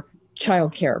for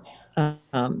childcare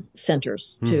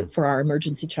centers for our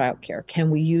emergency childcare? Can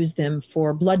we use them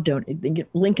for blood donation?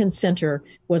 Lincoln Center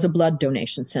was a blood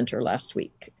donation center last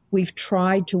week. We've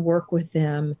tried to work with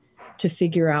them to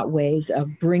figure out ways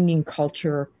of bringing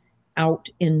culture out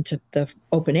into the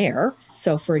open air.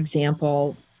 So, for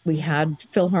example, we had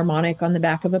Philharmonic on the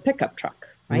back of a pickup truck,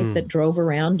 right, that drove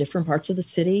around different parts of the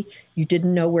city. You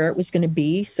didn't know where it was going to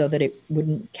be so that it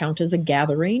wouldn't count as a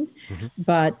gathering,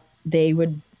 but they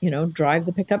would, drive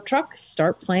the pickup truck,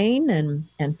 start playing,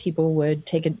 and people would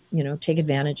take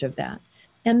advantage of that.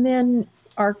 And then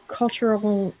our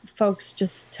cultural folks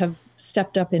just have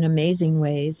stepped up in amazing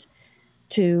ways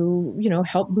to,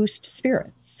 help boost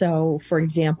spirits. So, for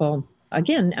example,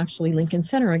 again, actually Lincoln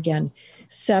Center again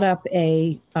set up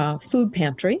a food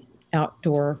pantry,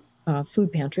 outdoor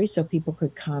food pantry, so people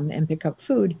could come and pick up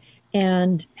food,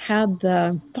 and had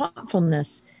the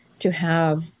thoughtfulness to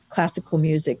have classical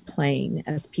music playing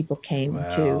as people came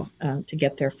to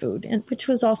get their food, and which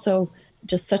was also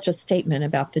just such a statement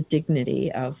about the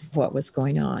dignity of what was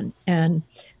going on. And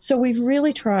so we've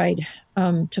really tried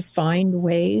to find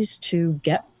ways to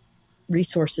get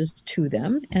resources to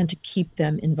them and to keep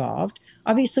them involved.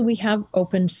 Obviously, we have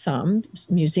opened some.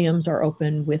 Museums are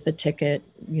open with a ticket,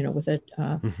 with a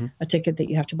ticket that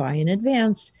you have to buy in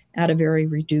advance at a very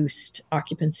reduced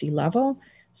occupancy level.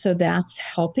 So that's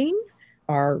helping.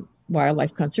 Our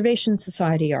Wildlife Conservation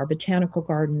Society, our botanical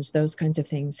gardens, those kinds of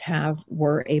things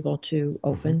were able to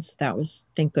open. So that was,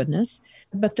 thank goodness.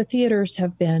 But the theaters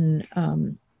have been,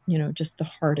 just the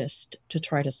hardest to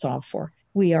try to solve for.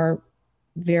 We are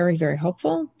very, very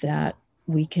hopeful that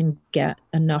we can get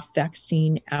enough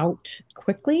vaccine out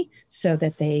quickly so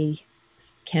that they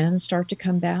can start to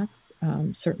come back.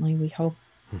 Certainly, we hope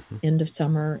end of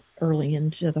summer, early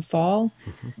into the fall.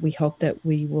 We hope that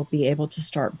we will be able to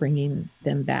start bringing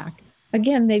them back.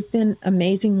 Again, they've been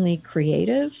amazingly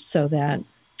creative so that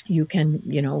you can,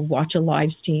 watch a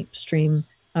live stream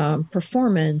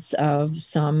performance of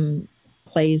some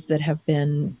plays that have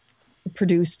been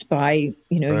produced by,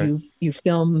 you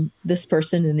film this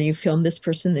person and then you film this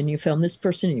person, then you film this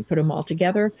person and you put them all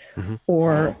together.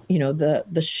 Or,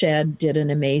 the Shed did an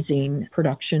amazing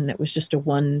production that was just a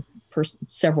one person,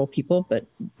 several people, but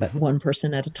one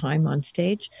person at a time on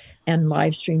stage, and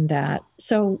live stream that.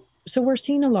 So we're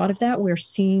seeing a lot of that. We're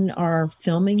seeing our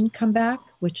filming come back,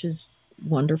 which is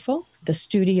wonderful. The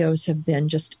studios have been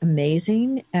just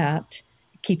amazing at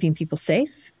keeping people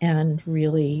safe and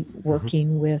really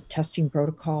working with testing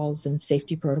protocols and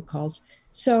safety protocols.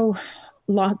 So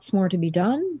lots more to be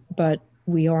done, but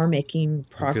we are making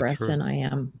progress, and I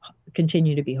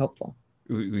continue to be hopeful.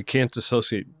 We can't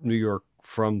dissociate New York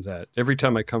from that. Every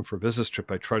time I come for a business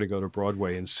trip, I try to go to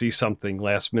Broadway and see something,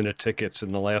 last minute tickets.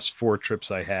 And the last 4 trips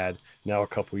I had now a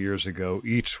couple years ago,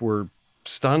 each were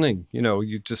stunning.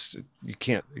 You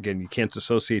can't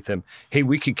dissociate them. Hey,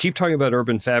 we could keep talking about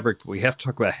urban fabric, but we have to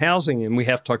talk about housing, and we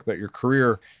have to talk about your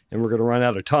career, and we're going to run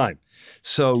out of time.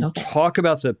 So talk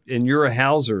about and you're a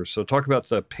houser, so talk about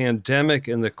the pandemic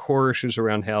and the core issues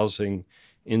around housing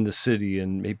in the city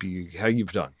and maybe how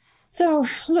you've done. So,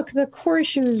 look, the core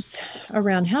issues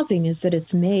around housing is that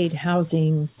it's made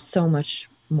housing so much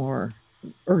more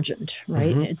urgent,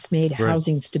 right? It's made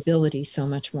housing stability so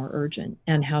much more urgent,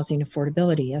 and housing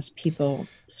affordability. As people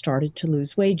started to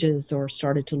lose wages or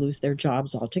started to lose their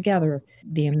jobs altogether,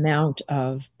 the amount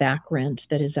of back rent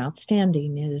that is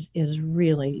outstanding is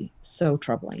really so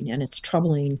troubling. And it's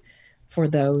troubling for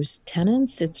those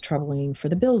tenants. It's troubling for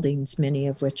the buildings, many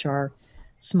of which are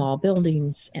small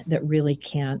buildings that really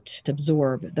can't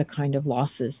absorb the kind of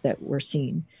losses that we're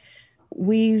seeing.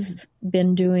 We've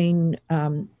been doing,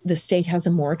 the state has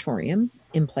a moratorium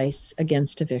in place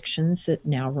against evictions that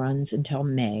now runs until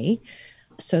May.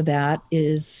 So that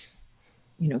is,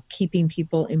 keeping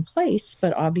people in place,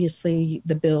 but obviously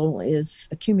the bill is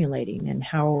accumulating, and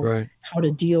how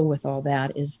to deal with all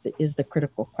that is the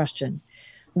critical question.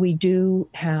 We do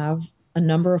have a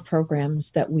number of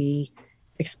programs that we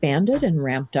expanded and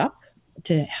ramped up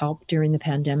to help during the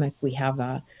pandemic. We have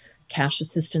a cash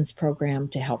assistance program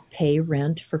to help pay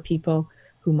rent for people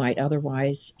who might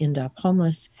otherwise end up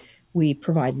homeless. We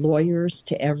provide lawyers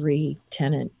to every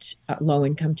tenant,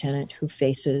 low-income tenant who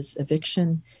faces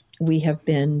eviction. We have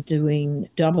been doing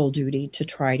double duty to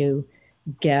try to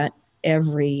get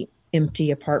every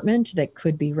empty apartment that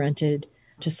could be rented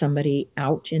to somebody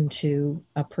out into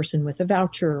a person with a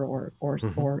voucher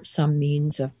or some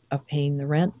means of paying the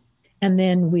rent. And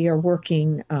then we are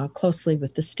working closely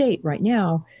with the state right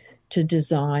now to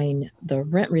design the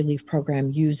rent relief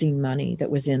program using money that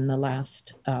was in the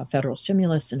last federal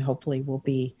stimulus and hopefully will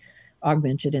be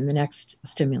augmented in the next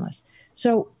stimulus.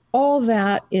 So all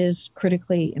that is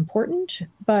critically important,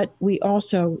 but we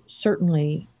also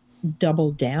certainly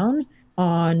double down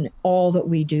on all that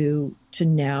we do to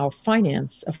now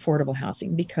finance affordable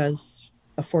housing, because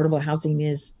affordable housing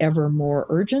is ever more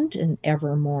urgent and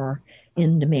ever more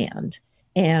in demand.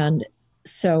 And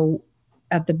so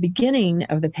at the beginning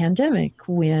of the pandemic,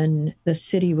 when the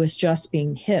city was just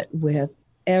being hit with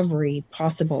every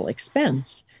possible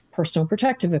expense, personal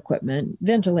protective equipment,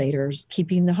 ventilators,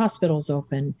 keeping the hospitals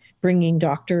open, bringing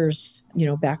doctors,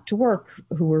 back to work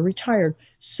who were retired,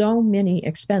 so many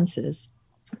expenses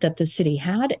that the city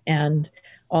had, and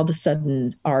all of a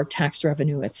sudden our tax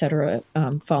revenue, et cetera,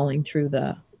 falling through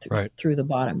the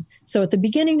bottom. So at the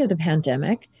beginning of the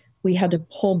pandemic, we had to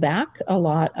pull back a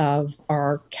lot of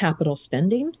our capital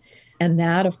spending. And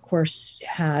that, of course,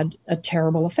 had a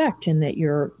terrible effect in that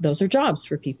those are jobs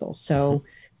for people. So,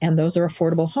 and those are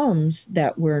affordable homes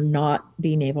that we're not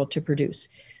being able to produce.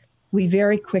 We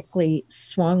very quickly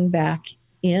swung back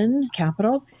in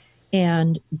capital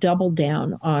and doubled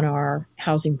down on our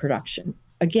housing production.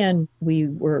 Again, we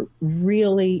were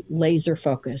really laser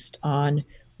focused on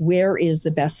where is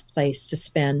the best place to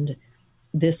spend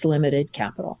this limited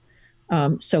capital.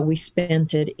 So we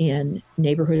spent it in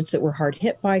neighborhoods that were hard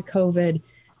hit by COVID,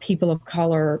 people of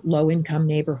color, low-income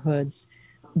neighborhoods,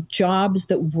 jobs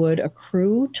that would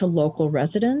accrue to local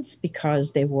residents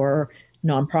because they were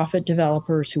nonprofit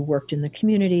developers who worked in the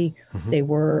community. They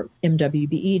were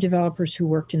MWBE developers who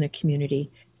worked in the community.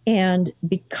 And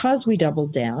because we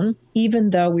doubled down, even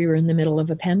though we were in the middle of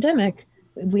a pandemic,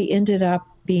 we ended up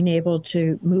being able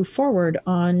to move forward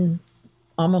on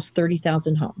almost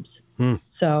 30,000 homes.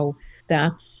 So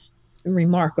that's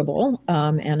remarkable,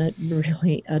 and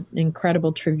really an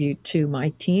incredible tribute to my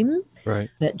team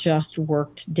that just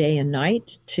worked day and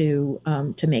night to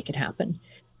make it happen.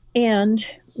 And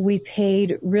we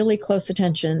paid really close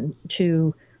attention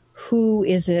to who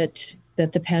is it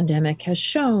that the pandemic has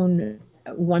shown,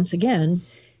 once again,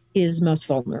 is most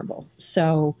vulnerable.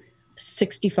 So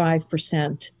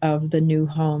 65% of the new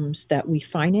homes that we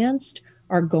financed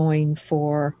are going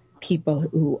for people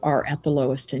who are at the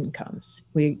lowest incomes.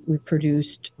 We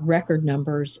produced record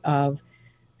numbers of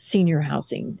senior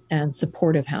housing and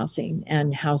supportive housing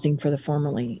and housing for the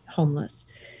formerly homeless.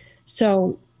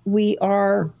 So we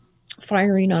are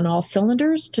firing on all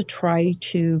cylinders to try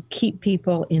to keep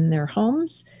people in their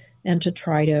homes and to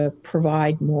try to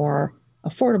provide more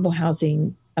affordable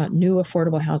housing, new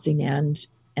affordable housing,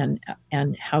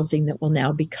 and housing that will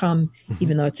now become,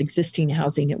 even though it's existing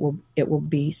housing, it will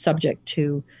be subject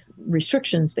to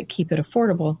restrictions that keep it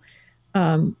affordable,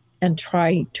 and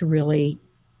try to really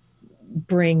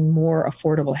bring more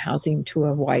affordable housing to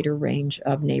a wider range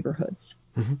of neighborhoods.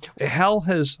 How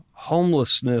has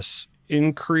homelessness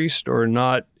increased or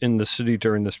not in the city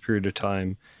during this period of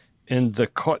time? And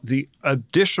the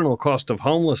additional cost of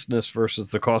homelessness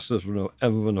versus the cost of an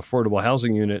affordable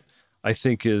housing unit, I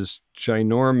think, is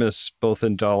ginormous, both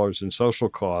in dollars and social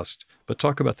cost. But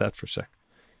talk about that for a sec.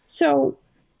 So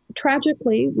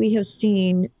tragically, we have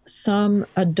seen some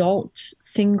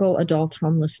single adult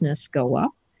homelessness go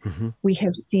up. We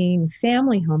have seen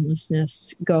family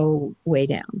homelessness go way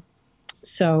down.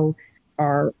 So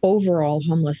our overall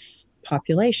homeless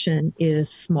population is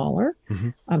smaller,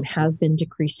 has been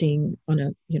decreasing on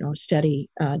a steady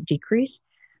decrease,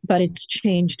 but it's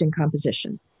changed in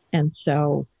composition. And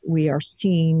so we are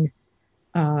seeing,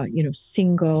 mostly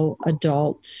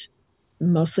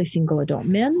single adult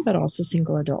men, but also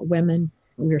single adult women.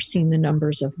 We're seeing the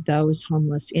numbers of those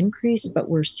homeless increase, but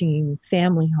we're seeing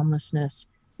family homelessness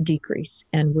decrease.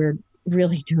 And we're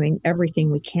really doing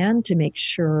everything we can to make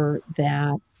sure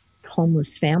that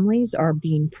homeless families are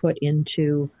being put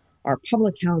into our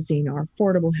public housing, our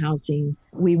affordable housing.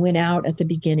 We went out at the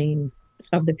beginning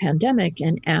of the pandemic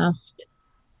and asked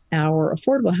our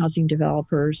affordable housing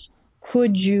developers,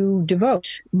 could you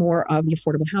devote more of the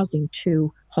affordable housing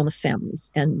to homeless families?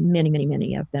 And many, many,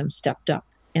 many of them stepped up.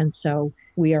 And so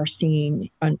we are seeing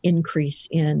an increase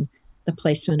in the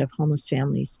placement of homeless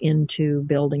families into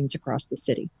buildings across the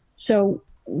city. So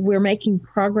we're making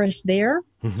progress there.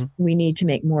 We need to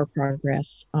make more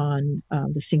progress on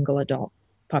the single adult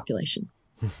population.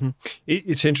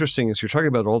 It's interesting as you're talking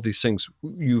about all these things.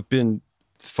 You've been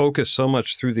focused so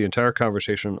much through the entire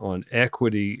conversation on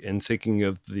equity and thinking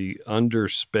of the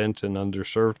underspent and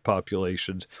underserved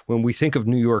populations. When we think of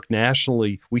New York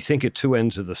nationally, we think at two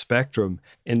ends of the spectrum.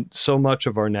 And so much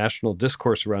of our national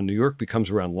discourse around New York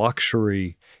becomes around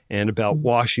luxury and about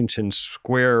Washington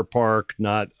Square Park,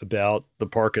 not about the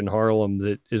park in Harlem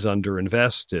that is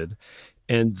underinvested.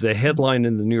 And the headline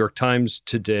in the New York Times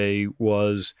today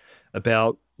was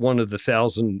about one of the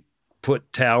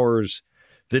 1,000-foot towers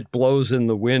that blows in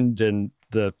the wind, and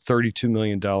the $32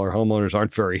 million homeowners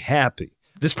aren't very happy.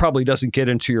 This probably doesn't get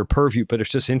into your purview, but it's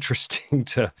just interesting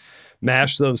to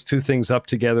mash those two things up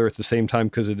together at the same time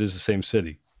because it is the same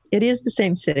city. It is the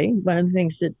same city. One of the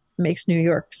things that makes New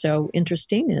York so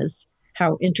interesting is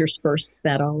how interspersed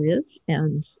that all is.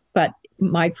 But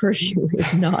my purview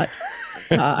is not.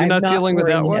 You're not dealing with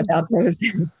that one? About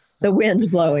the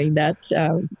wind blowing.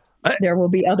 There will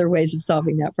be other ways of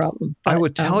solving that problem. But, I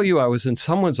would tell you, I was in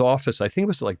someone's office. I think it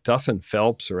was like Duff and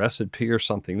Phelps or S&P or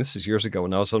something. This is years ago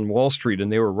when I was on Wall Street,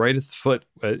 and they were right at the foot,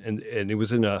 and it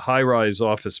was in a high-rise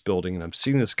office building, and I'm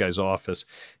seeing this guy's office,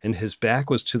 and his back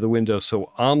was to the window,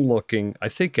 so I'm looking, I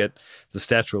think, at the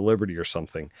Statue of Liberty or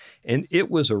something, and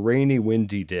it was a rainy,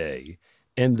 windy day,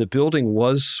 and the building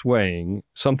was swaying,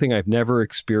 something I've never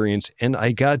experienced, and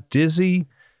I got dizzy,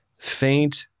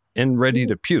 faint, and ready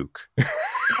to puke.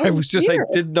 I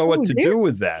didn't know what to do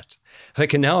with that. I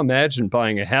can now imagine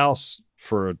buying a house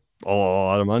for a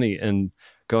lot of money and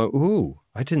go, ooh,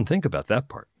 I didn't think about that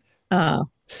part.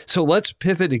 So let's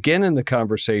pivot again in the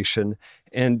conversation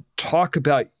and talk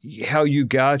about how you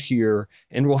got here.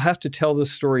 And we'll have to tell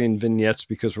this story in vignettes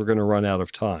because we're going to run out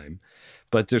of time.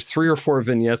 But there's 3 or 4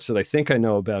 vignettes that I think I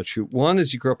know about you. One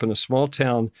is you grew up in a small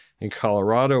town in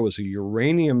Colorado. It was a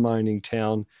uranium mining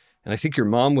town. And I think your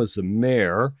mom was the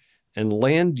mayor, and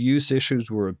land use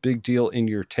issues were a big deal in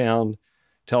your town.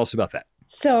 Tell us about that.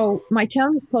 So my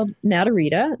town was called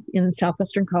Natarita in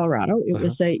southwestern Colorado. It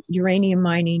was a uranium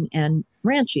mining and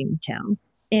ranching town.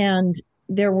 And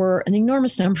there were an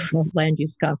enormous number of land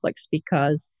use conflicts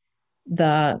because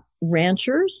the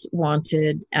ranchers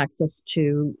wanted access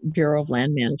to Bureau of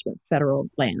Land Management,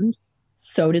 federal land.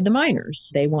 So did the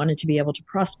miners. They wanted to be able to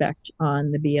prospect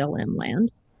on the BLM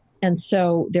land. And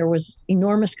so there was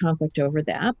enormous conflict over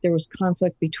that. There was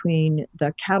conflict between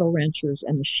the cattle ranchers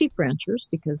and the sheep ranchers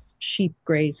because sheep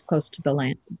graze close to the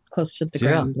land, close to the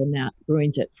ground, and that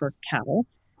ruins it for cattle.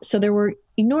 So there were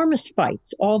enormous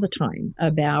fights all the time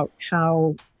about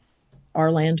how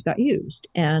our land got used.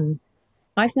 And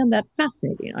I found that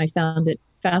fascinating. I found it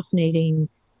fascinating.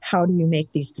 How do you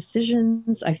make these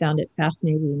decisions? I found it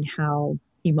fascinating how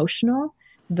emotional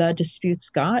the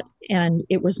disputes got. And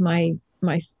it was my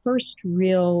first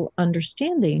real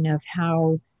understanding of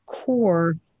how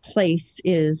core place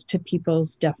is to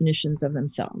people's definitions of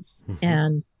themselves.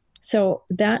 And so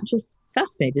that just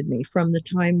fascinated me from the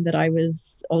time that I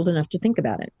was old enough to think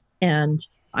about it. And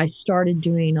I started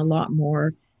doing a lot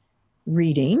more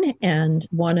reading. And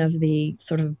one of the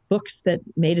sort of books that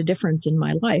made a difference in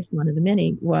my life, one of the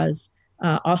many, was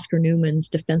Oscar Newman's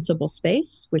Defensible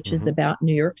Space, which is about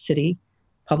New York City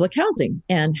public housing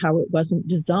and how it wasn't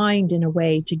designed in a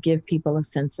way to give people a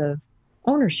sense of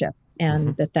ownership,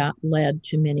 and that led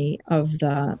to many of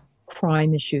the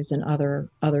crime issues and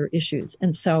other issues.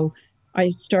 And so I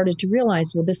started to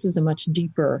realize, well, this is a much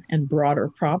deeper and broader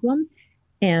problem,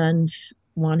 and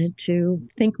wanted to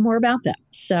think more about that.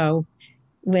 So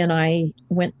when I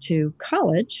went to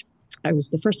college, I was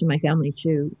the first in my family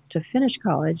to finish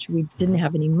college. We didn't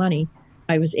have any money.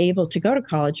 I was able to go to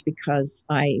college because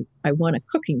I won a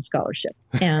cooking scholarship.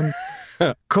 And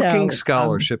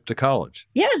scholarship to college.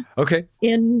 Yeah. Okay.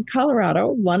 In Colorado,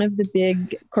 one of the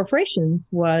big corporations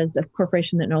was a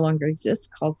corporation that no longer exists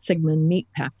called Sigmund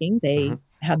Meatpacking. They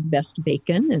had the best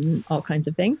bacon and all kinds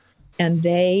of things. And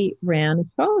they ran a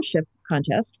scholarship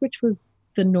contest, which was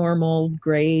the normal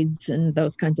grades and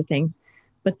those kinds of things.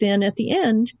 But then at the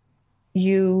end,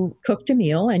 you cooked a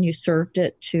meal and you served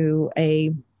it to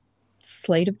a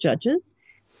slate of judges,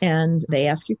 and they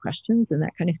ask you questions and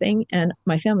that kind of thing. And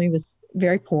my family was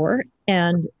very poor.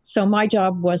 And so my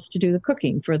job was to do the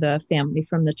cooking for the family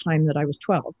from the time that I was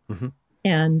 12.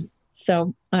 And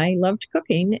so I loved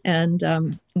cooking and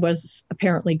was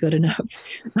apparently good enough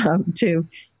to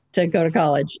go to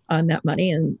college on that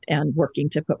money and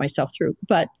working to put myself through.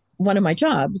 But one of my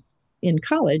jobs in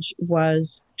college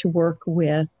was to work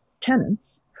with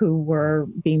tenants who were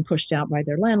being pushed out by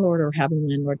their landlord or having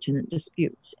landlord-tenant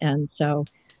disputes. And so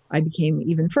I became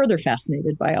even further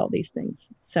fascinated by all these things.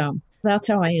 So That's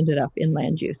how I ended up in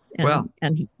land use.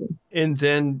 And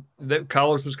then the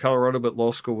college was Colorado, but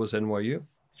law school was NYU?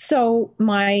 So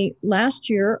my last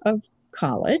year of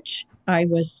college, I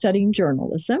was studying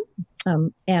journalism,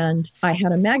 and I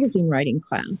had a magazine writing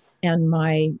class. And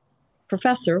my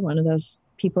professor, one of those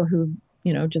people who,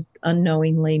 just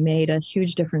unknowingly made a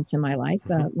huge difference in my life,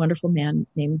 a wonderful man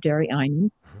named Derry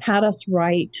Eynon, had us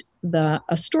write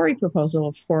a story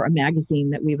proposal for a magazine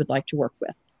that we would like to work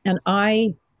with. And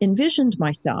I envisioned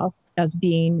myself as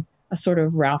being a sort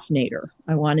of Ralph Nader.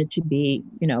 I wanted to be,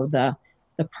 the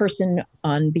person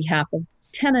on behalf of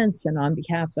tenants and on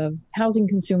behalf of housing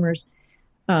consumers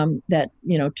that,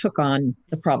 took on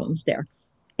the problems there.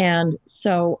 And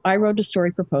so I wrote a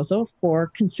story proposal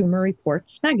for Consumer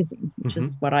Reports magazine, which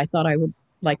is what I thought I would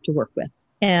like to work with.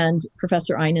 And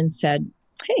Professor Eynon said,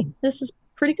 hey, this is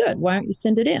pretty good. Why don't you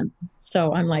send it in?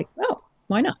 So I'm like, oh,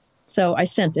 why not? So I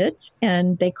sent it,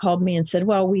 and they called me and said,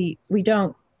 well, we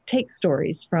don't take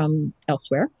stories from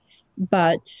elsewhere,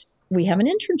 but we have an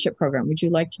internship program. Would you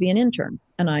like to be an intern?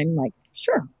 And I'm like,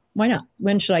 sure, why not?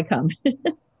 When should I come?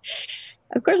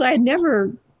 Of course, I had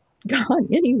never gone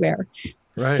anywhere.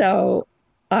 Right. So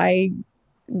I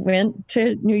went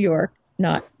to New York,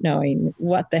 not knowing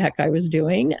what the heck I was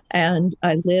doing. And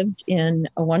I lived in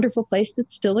a wonderful place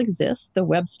that still exists, the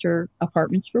Webster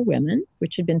Apartments for Women,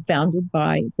 which had been founded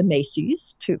by the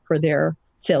Macy's for their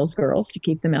sales girls to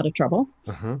keep them out of trouble.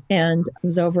 And it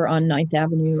was over on 9th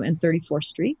Avenue and 34th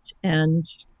Street and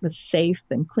was safe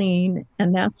and clean.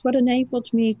 And that's what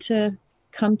enabled me to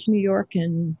come to New York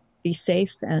and be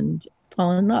safe and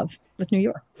fall in love with New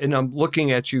York. And I'm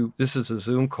looking at you. This is a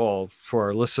Zoom call for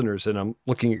our listeners, and I'm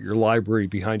looking at your library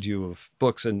behind you of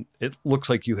books, and it looks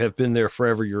like you have been there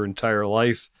forever, your entire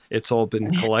life. It's all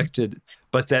been collected.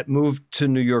 But that move to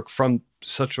New York from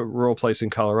such a rural place in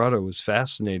Colorado was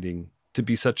fascinating to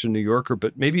be such a New Yorker.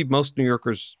 But maybe most New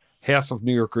Yorkers, half of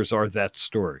New Yorkers are that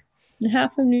story.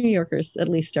 Half of New Yorkers at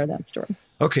least are that story.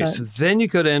 Okay, so then you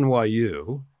go to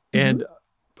NYU, and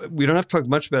we don't have to talk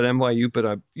much about NYU,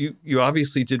 but you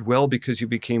obviously did well because you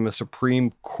became a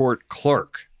Supreme Court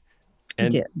clerk. And I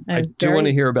did. I do want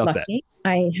to hear about that.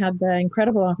 I had the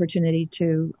incredible opportunity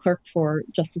to clerk for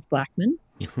Justice Blackmun,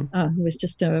 who was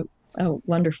just a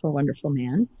wonderful, wonderful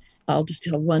man. I'll just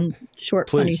tell one short,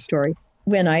 funny story.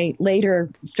 When I later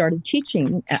started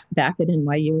teaching back at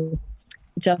NYU,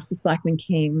 Justice Blackmun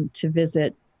came to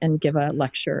visit and give a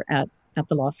lecture at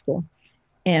the law school.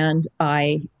 And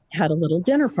I had a little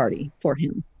dinner party for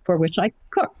him, for which I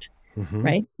cooked,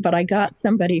 right? But I got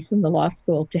somebody from the law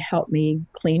school to help me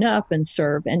clean up and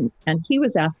serve. And he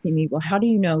was asking me, well, how do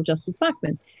you know Justice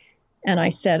Blackmun? And I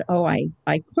said, oh, I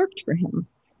clerked for him.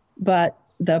 But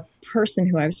the person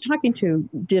who I was talking to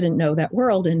didn't know that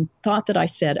world and thought that I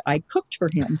said I cooked for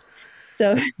him.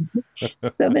 So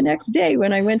the next day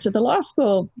when I went to the law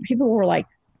school, people were like,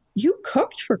 you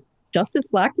cooked for Justice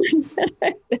Blackmun?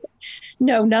 I said,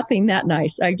 no, nothing that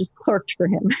nice. I just clerked for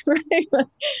him. Right?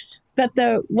 But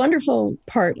the wonderful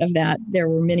part of that, there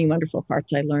were many wonderful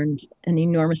parts. I learned an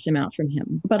enormous amount from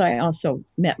him. But I also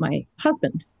met my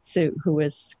husband, Sue, who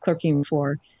was clerking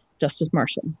for Justice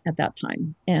Marshall at that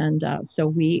time. And so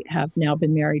we have now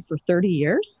been married for 30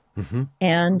 years.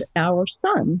 And our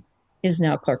son is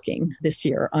now clerking this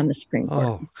year on the Supreme Court.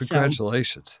 Oh,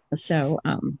 congratulations. So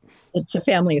it's a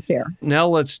family affair. Now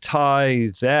let's tie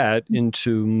that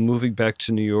into moving back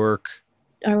to New York.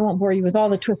 I won't bore you with all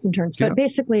the twists and turns, but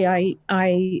basically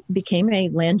I became a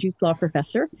land use law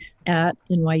professor at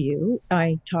NYU.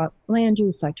 I taught land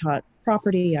use, I taught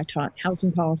property, I taught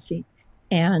housing policy.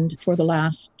 And for the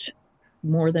last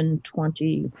more than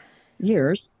 20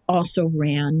 years, also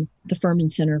ran the Furman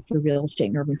Center for Real Estate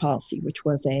and Urban Policy, which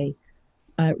was a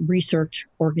research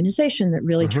organization that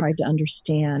really tried to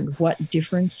understand what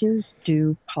differences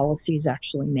do policies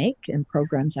actually make and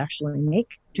programs actually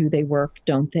make. Do they work?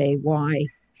 Don't they? Why?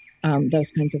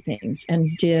 Those kinds of things.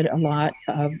 And did a lot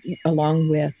of, along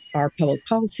with our public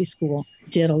policy school,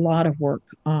 did a lot of work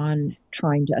on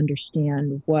trying to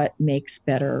understand what makes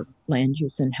better land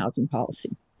use and housing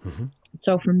policy.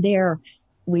 So from there,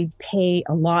 we pay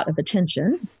a lot of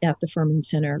attention at the Furman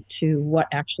Center to what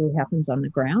actually happens on the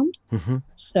ground.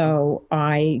 So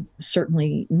I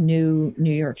certainly knew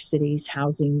New York City's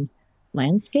housing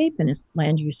landscape and its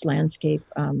land use landscape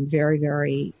very,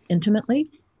 very intimately.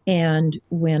 And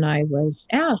when I was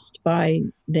asked by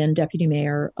then Deputy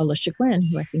Mayor Alicia Quinn,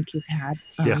 who I think you've had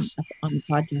on the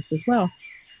podcast as well,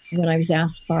 when I was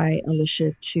asked by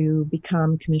Alicia to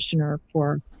become commissioner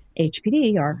for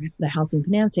HPD, the Housing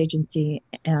Finance Agency,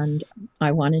 and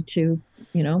I wanted to,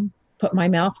 put my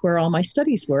mouth where all my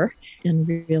studies were and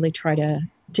really try to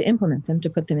implement them, to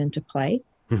put them into play.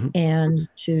 and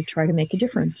to try to make a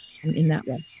difference in that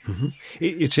way.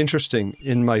 It's interesting.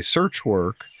 In my search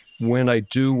work, when I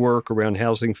do work around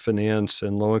housing finance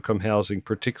and low-income housing,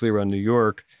 particularly around New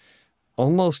York,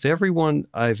 almost everyone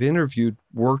I've interviewed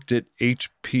worked at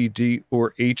HPD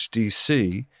or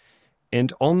HDC.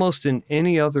 And almost in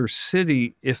any other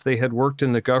city, if they had worked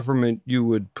in the government, you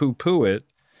would poo-poo it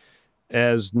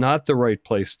as not the right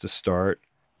place to start.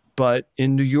 But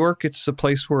in New York, it's the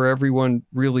place where everyone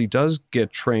really does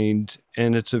get trained,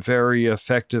 and it's a very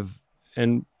effective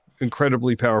and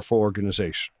incredibly powerful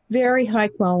organization. Very high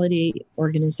quality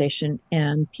organization,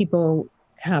 and people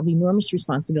have enormous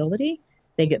responsibility.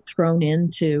 They get thrown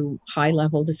into high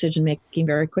level decision making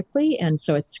very quickly. And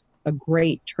so it's a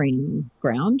great training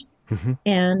ground.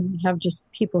 And we have just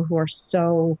people who are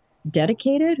so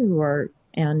dedicated,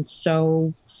 and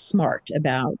so smart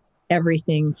about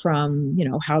everything from,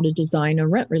 how to design a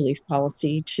rent relief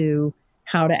policy to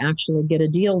how to actually get a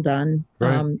deal done,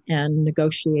 and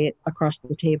negotiate across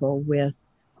the table with,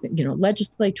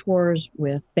 legislators,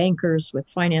 with bankers, with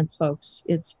finance folks.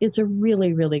 It's a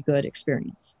really, really good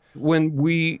experience. When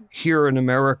we here in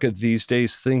America these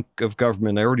days think of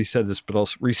government, I already said this, but I'll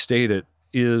restate it,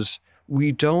 is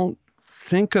we don't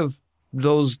think of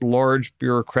those large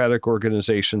bureaucratic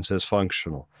organizations as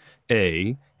functional,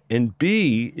 A. And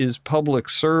B, is public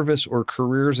service or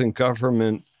careers in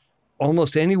government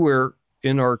almost anywhere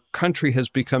in our country has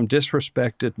become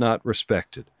disrespected, not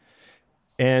respected.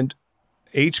 And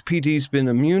HPD's been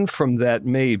immune from that,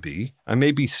 maybe. I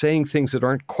may be saying things that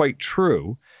aren't quite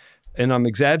true, and I'm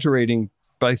exaggerating,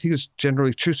 but I think it's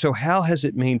generally true. So how has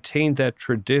it maintained that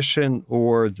tradition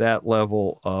or that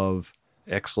level of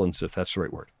excellence, if that's the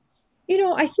right word?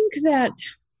 I think that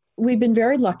we've been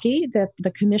very lucky that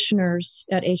the commissioners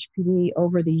at HPD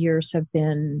over the years have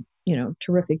been,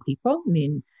 terrific people. I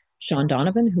mean, Sean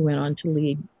Donovan, who went on to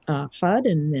lead HUD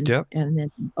and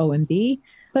then OMB.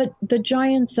 But the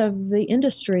giants of the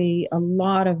industry, a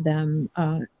lot of them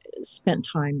spent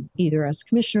time either as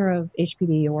commissioner of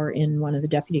HPD or in one of the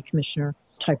deputy commissioner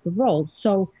type of roles.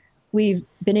 So we've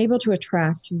been able to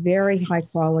attract very high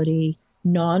quality,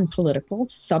 non-political,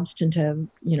 substantive,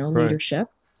 leadership.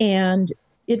 And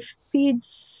it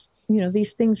feeds,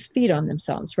 these things feed on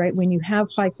themselves, right? When you have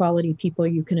high quality people,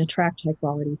 you can attract high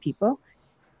quality people.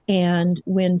 And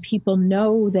when people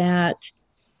know that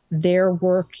their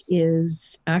work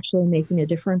is actually making a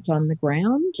difference on the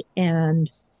ground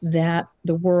and that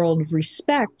the world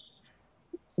respects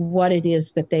what it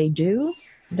is that they do,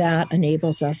 that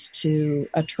enables us to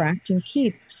attract and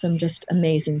keep some just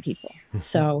amazing people.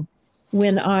 So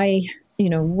when I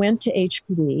went to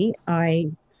HPD,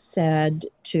 I said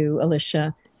to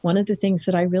Alicia, one of the things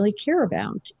that I really care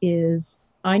about is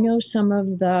I know some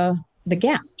of the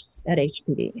gaps at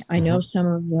HPD. I know some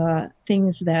of the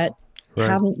things that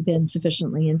haven't been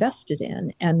sufficiently invested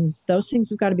in, and those things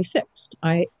have got to be fixed.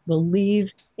 I will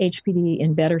leave HPD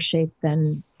in better shape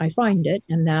than I find it,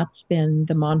 and that's been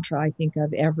the mantra, I think,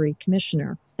 of every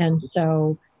commissioner. And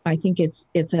so I think it's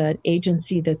an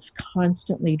agency that's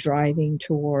constantly driving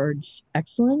towards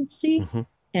excellency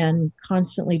and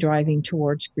constantly driving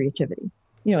towards creativity.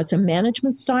 It's a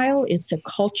management style. It's a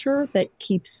culture that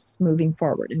keeps moving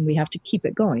forward, and we have to keep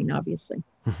it going, obviously.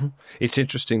 It's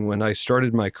interesting. When I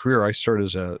started my career, I started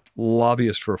as a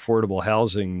lobbyist for affordable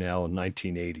housing now in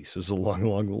 1980s. This is a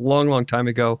long time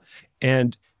ago.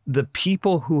 And the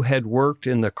people who had worked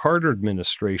in the Carter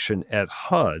administration at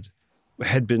HUD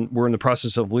were in the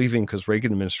process of leaving because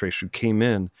Reagan administration came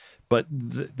in, but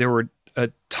there were a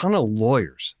ton of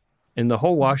lawyers. And the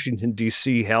whole Washington,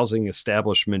 D.C. housing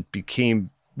establishment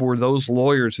were those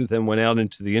lawyers who then went out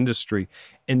into the industry.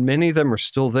 And many of them are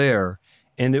still there.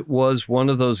 And it was one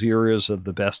of those eras of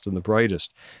the best and the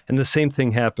brightest. And the same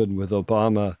thing happened with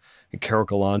Obama and Carol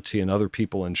Galante and other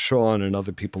people, and Sean and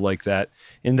other people like that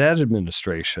in that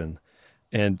administration.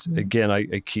 And again,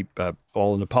 I keep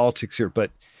all into politics here,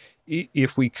 but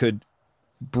if we could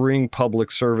bring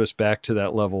public service back to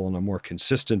that level on a more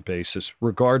consistent basis,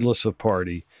 regardless of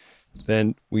party,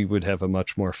 then we would have a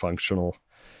much more functional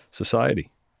society.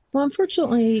 Well,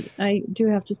 unfortunately, I do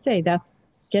have to say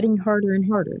that's getting harder and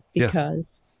harder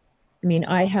because,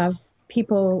 I have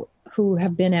people who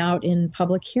have been out in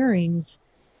public hearings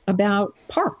about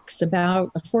parks,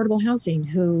 about affordable housing,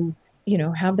 who,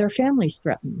 have their families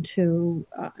threatened, so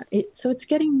it's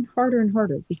getting harder and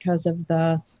harder because of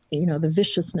the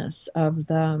viciousness of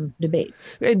the debate.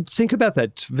 And think about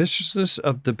that viciousness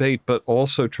of debate, but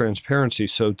also transparency.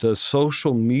 So does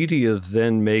social media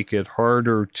then make it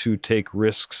harder to take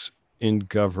risks in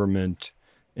government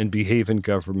and behave in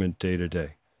government day to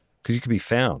day? Because you can be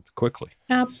found quickly.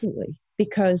 Absolutely.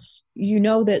 Because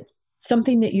that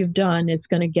something that you've done is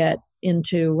going to get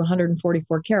into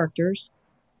 144 characters,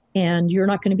 and you're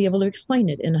not going to be able to explain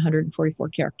it in 144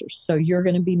 characters. So you're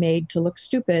going to be made to look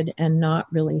stupid and not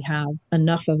really have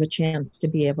enough of a chance to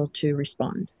be able to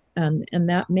respond. And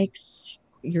that makes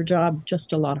your job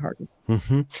just a lot harder.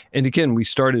 Mm-hmm. And again, we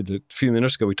started a few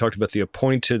minutes ago, we talked about the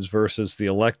appointed versus the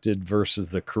elected versus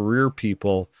the career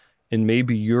people. And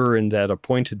maybe you're in that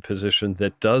appointed position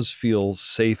that does feel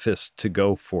safest to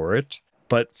go for it.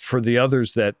 But for the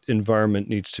others, that environment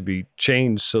needs to be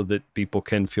changed so that people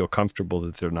can feel comfortable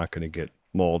that they're not going to get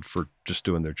mauled for just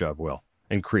doing their job well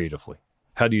and creatively.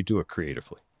 How do you do it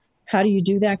creatively? How do you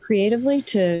do that creatively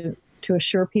to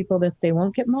assure people that they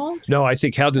won't get mauled? No, I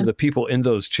think how do the people in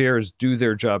those chairs do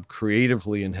their job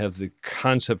creatively and have the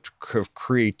concept of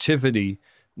creativity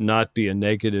not be a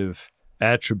negative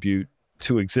attribute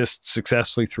to exist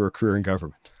successfully through a career in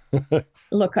government?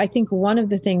 Look, I think one of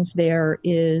the things there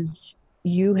is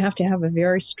you have to have a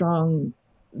very strong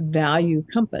value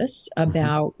compass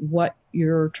about what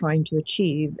you're trying to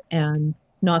achieve. And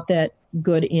not that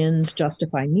good ends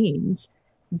justify means,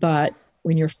 but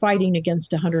when you're fighting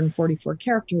against 144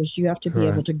 characters, you have to be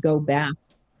able to go back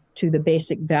to the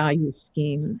basic value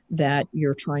scheme that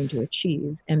you're trying to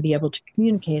achieve and be able to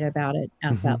communicate about it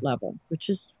at that level, which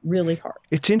is really hard.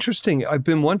 It's interesting. I've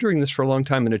been wondering this for a long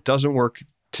time, and it doesn't work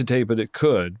today, but it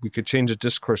could. We could change the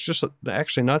discourse just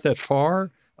actually not that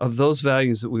far of those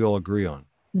values that we all agree on.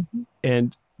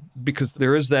 And because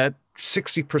there is that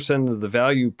 60% of the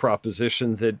value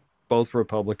proposition that both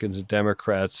Republicans and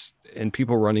Democrats and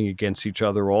people running against each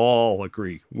other all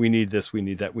agree. We need this, we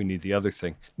need that, we need the other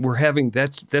thing. We're having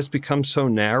that's become so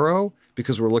narrow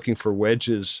because we're looking for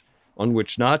wedges on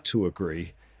which not to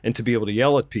agree and to be able to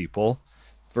yell at people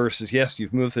versus, yes,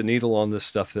 you've moved the needle on this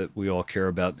stuff that we all care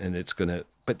about and it's going to,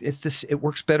 but it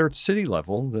works better at city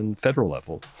level than federal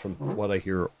level from what I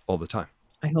hear all the time.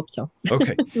 I hope so.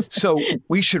 Okay. So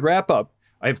we should wrap up.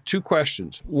 I have two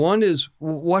questions. One is,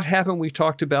 what haven't we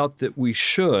talked about that we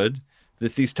should,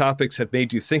 that these topics have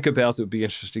made you think about that would be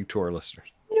interesting to our listeners?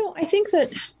 I think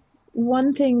that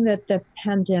one thing that the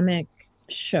pandemic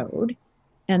showed,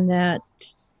 and that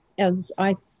as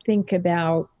I think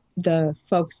about the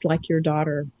folks like your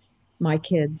daughter, my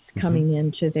kids coming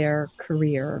into their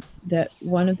career, that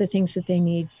one of the things that they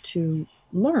need to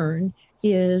learn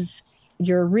is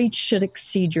your reach should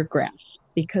exceed your grasp,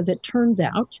 because it turns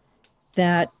out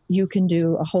that you can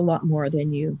do a whole lot more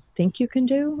than you think you can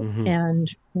do. And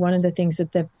one of the things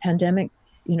that the pandemic,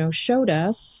 showed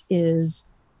us is,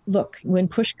 look, when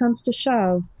push comes to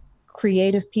shove,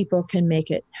 creative people can make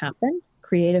it happen.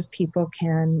 Creative people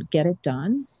can get it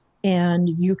done. And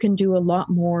you can do a lot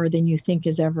more than you think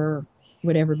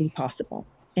would ever be possible.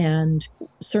 And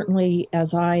certainly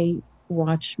as I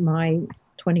watch my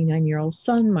 29-year-old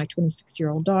son, my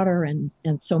 26-year-old daughter,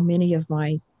 and so many of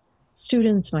my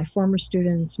students, my former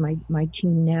students, my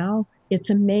team now, it's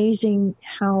amazing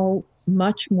how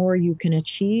much more you can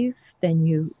achieve than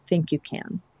you think you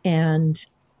can, and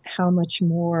how much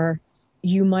more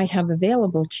you might have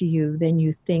available to you than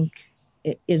you think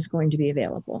it is going to be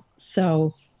available.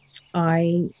 So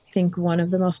I think one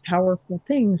of the most powerful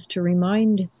things to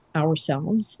remind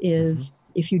ourselves is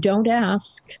if you don't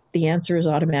ask, the answer is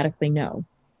automatically no,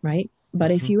 right?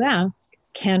 But if you ask,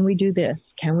 can we do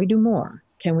this? Can we do more?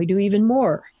 Can we do even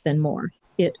more than more?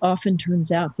 It often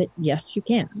turns out that yes, you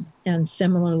can. And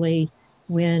similarly,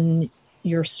 when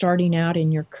you're starting out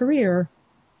in your career,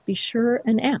 be sure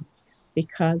and ask,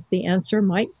 because the answer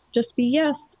might just be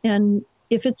yes. And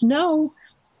if it's no,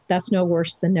 that's no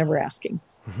worse than never asking.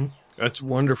 That's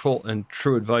wonderful and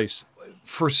true advice.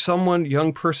 For someone,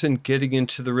 young person getting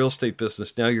into the real estate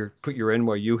business, now you put your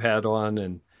NYU hat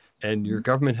on and your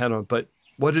government hat on, but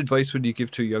what advice would you give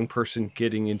to a young person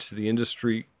getting into the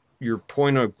industry? Your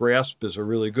point of grasp is a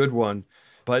really good one,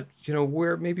 but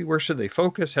where should they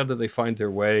focus? How do they find their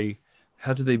way?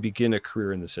 How do they begin a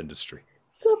career in this industry?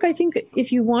 So look, I think that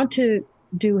if you want to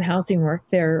do housing work,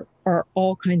 there are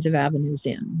all kinds of avenues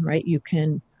in, right? You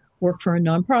can work for a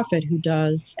nonprofit who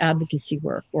does advocacy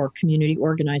work or community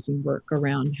organizing work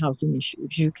around housing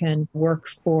issues. You can work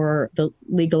for the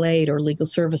legal aid or legal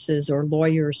services or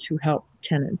lawyers who help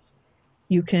tenants.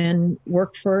 You can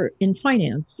work in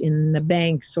finance, in the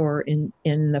banks or in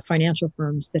the financial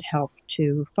firms that help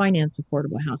to finance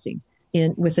affordable housing,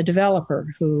 with a developer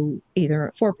who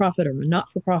either for-profit or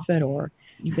not-for-profit, or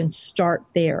you can start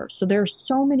there. So there are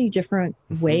so many different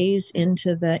ways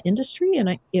into the industry,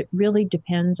 and it really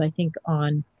depends, I think,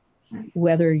 on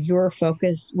whether your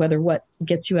focus, whether what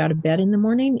gets you out of bed in the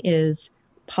morning is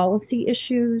policy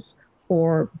issues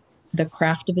or the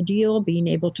craft of a deal, being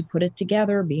able to put it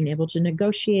together, being able to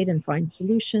negotiate and find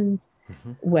solutions,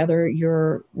 whether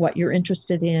what you're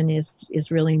interested in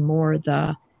is really more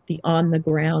the on the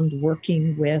ground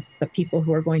working with the people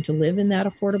who are going to live in that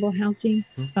affordable housing.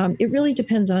 It really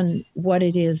depends on what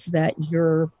it is that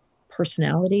your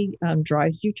personality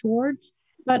drives you towards.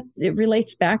 But it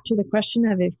relates back to the question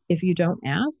of if you don't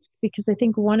ask, because I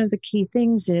think one of the key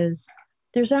things is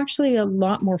there's actually a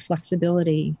lot more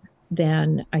flexibility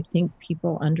than I think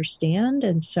people understand.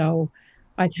 And so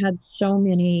I've had so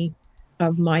many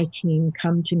of my team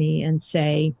come to me and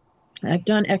say, I've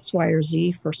done X, Y, or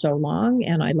Z for so long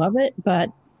and I love it,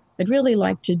 but I'd really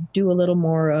like to do a little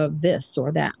more of this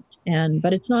or that.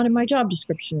 But it's not in my job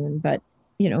description. But,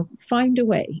 find a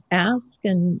way, ask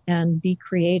and be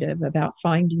creative about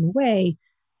finding a way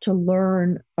to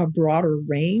learn a broader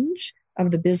range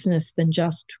of the business than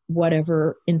just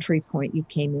whatever entry point you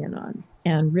came in on,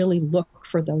 and really look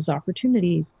for those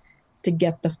opportunities to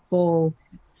get the full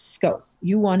scope.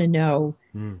 You want to know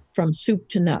from soup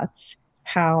to nuts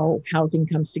how housing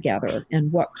comes together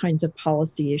and what kinds of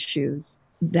policy issues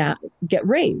that get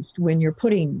raised when you're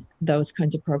putting those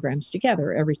kinds of programs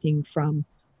together. Everything from,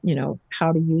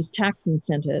 how to use tax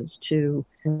incentives to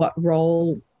what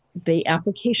role the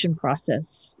application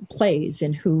process plays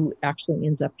in who actually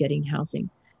ends up getting housing.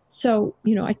 So,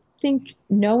 I think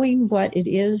knowing what it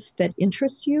is that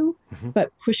interests you,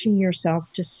 but pushing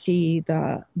yourself to see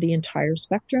the entire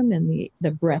spectrum and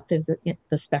the breadth of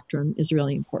the spectrum is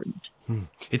really important.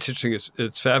 It's interesting.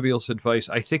 It's fabulous advice.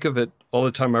 I think of it all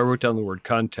the time. I wrote down the word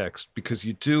context because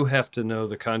you do have to know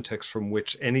the context from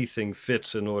which anything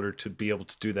fits in order to be able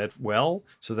to do that well.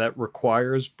 So that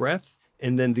requires breadth.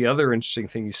 And then the other interesting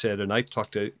thing you said, and I talk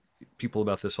to people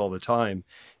about this all the time,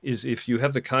 is if you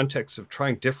have the context of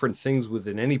trying different things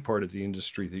within any part of the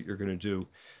industry that you're going to do,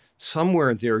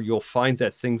 somewhere there you'll find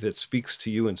that thing that speaks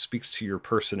to you and speaks to your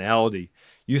personality.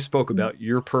 You spoke about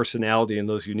your personality and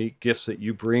those unique gifts that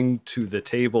you bring to the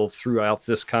table throughout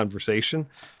this conversation,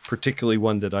 particularly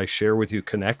one that I share with you,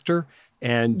 connector.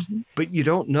 But you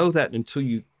don't know that until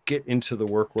you get into the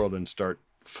work world and start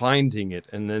finding it.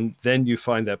 And then you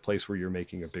find that place where you're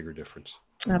making a bigger difference.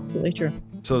 Absolutely true.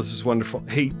 So this is wonderful.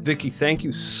 Hey, Vicki, thank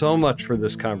you so much for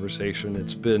this conversation.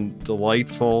 It's been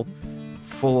delightful,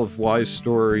 full of wise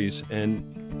stories,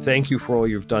 and thank you for all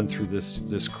you've done through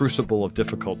this crucible of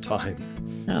difficult time.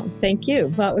 Oh, thank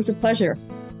you. Well, it was a pleasure.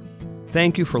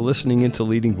 Thank you for listening into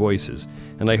Leading Voices,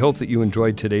 and I hope that you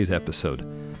enjoyed today's episode.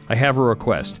 I have a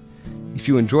request. If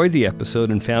you enjoyed the episode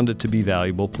and found it to be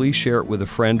valuable, please share it with a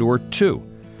friend or two.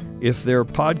 If they're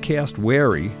podcast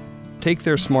wary, take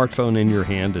their smartphone in your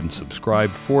hand and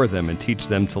subscribe for them and teach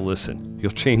them to listen.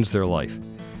 You'll change their life.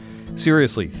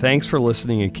 Seriously, thanks for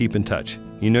listening and keep in touch.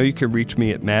 You know you can reach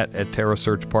me at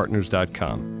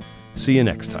matt@terrasearchpartners.com. See you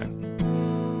next time.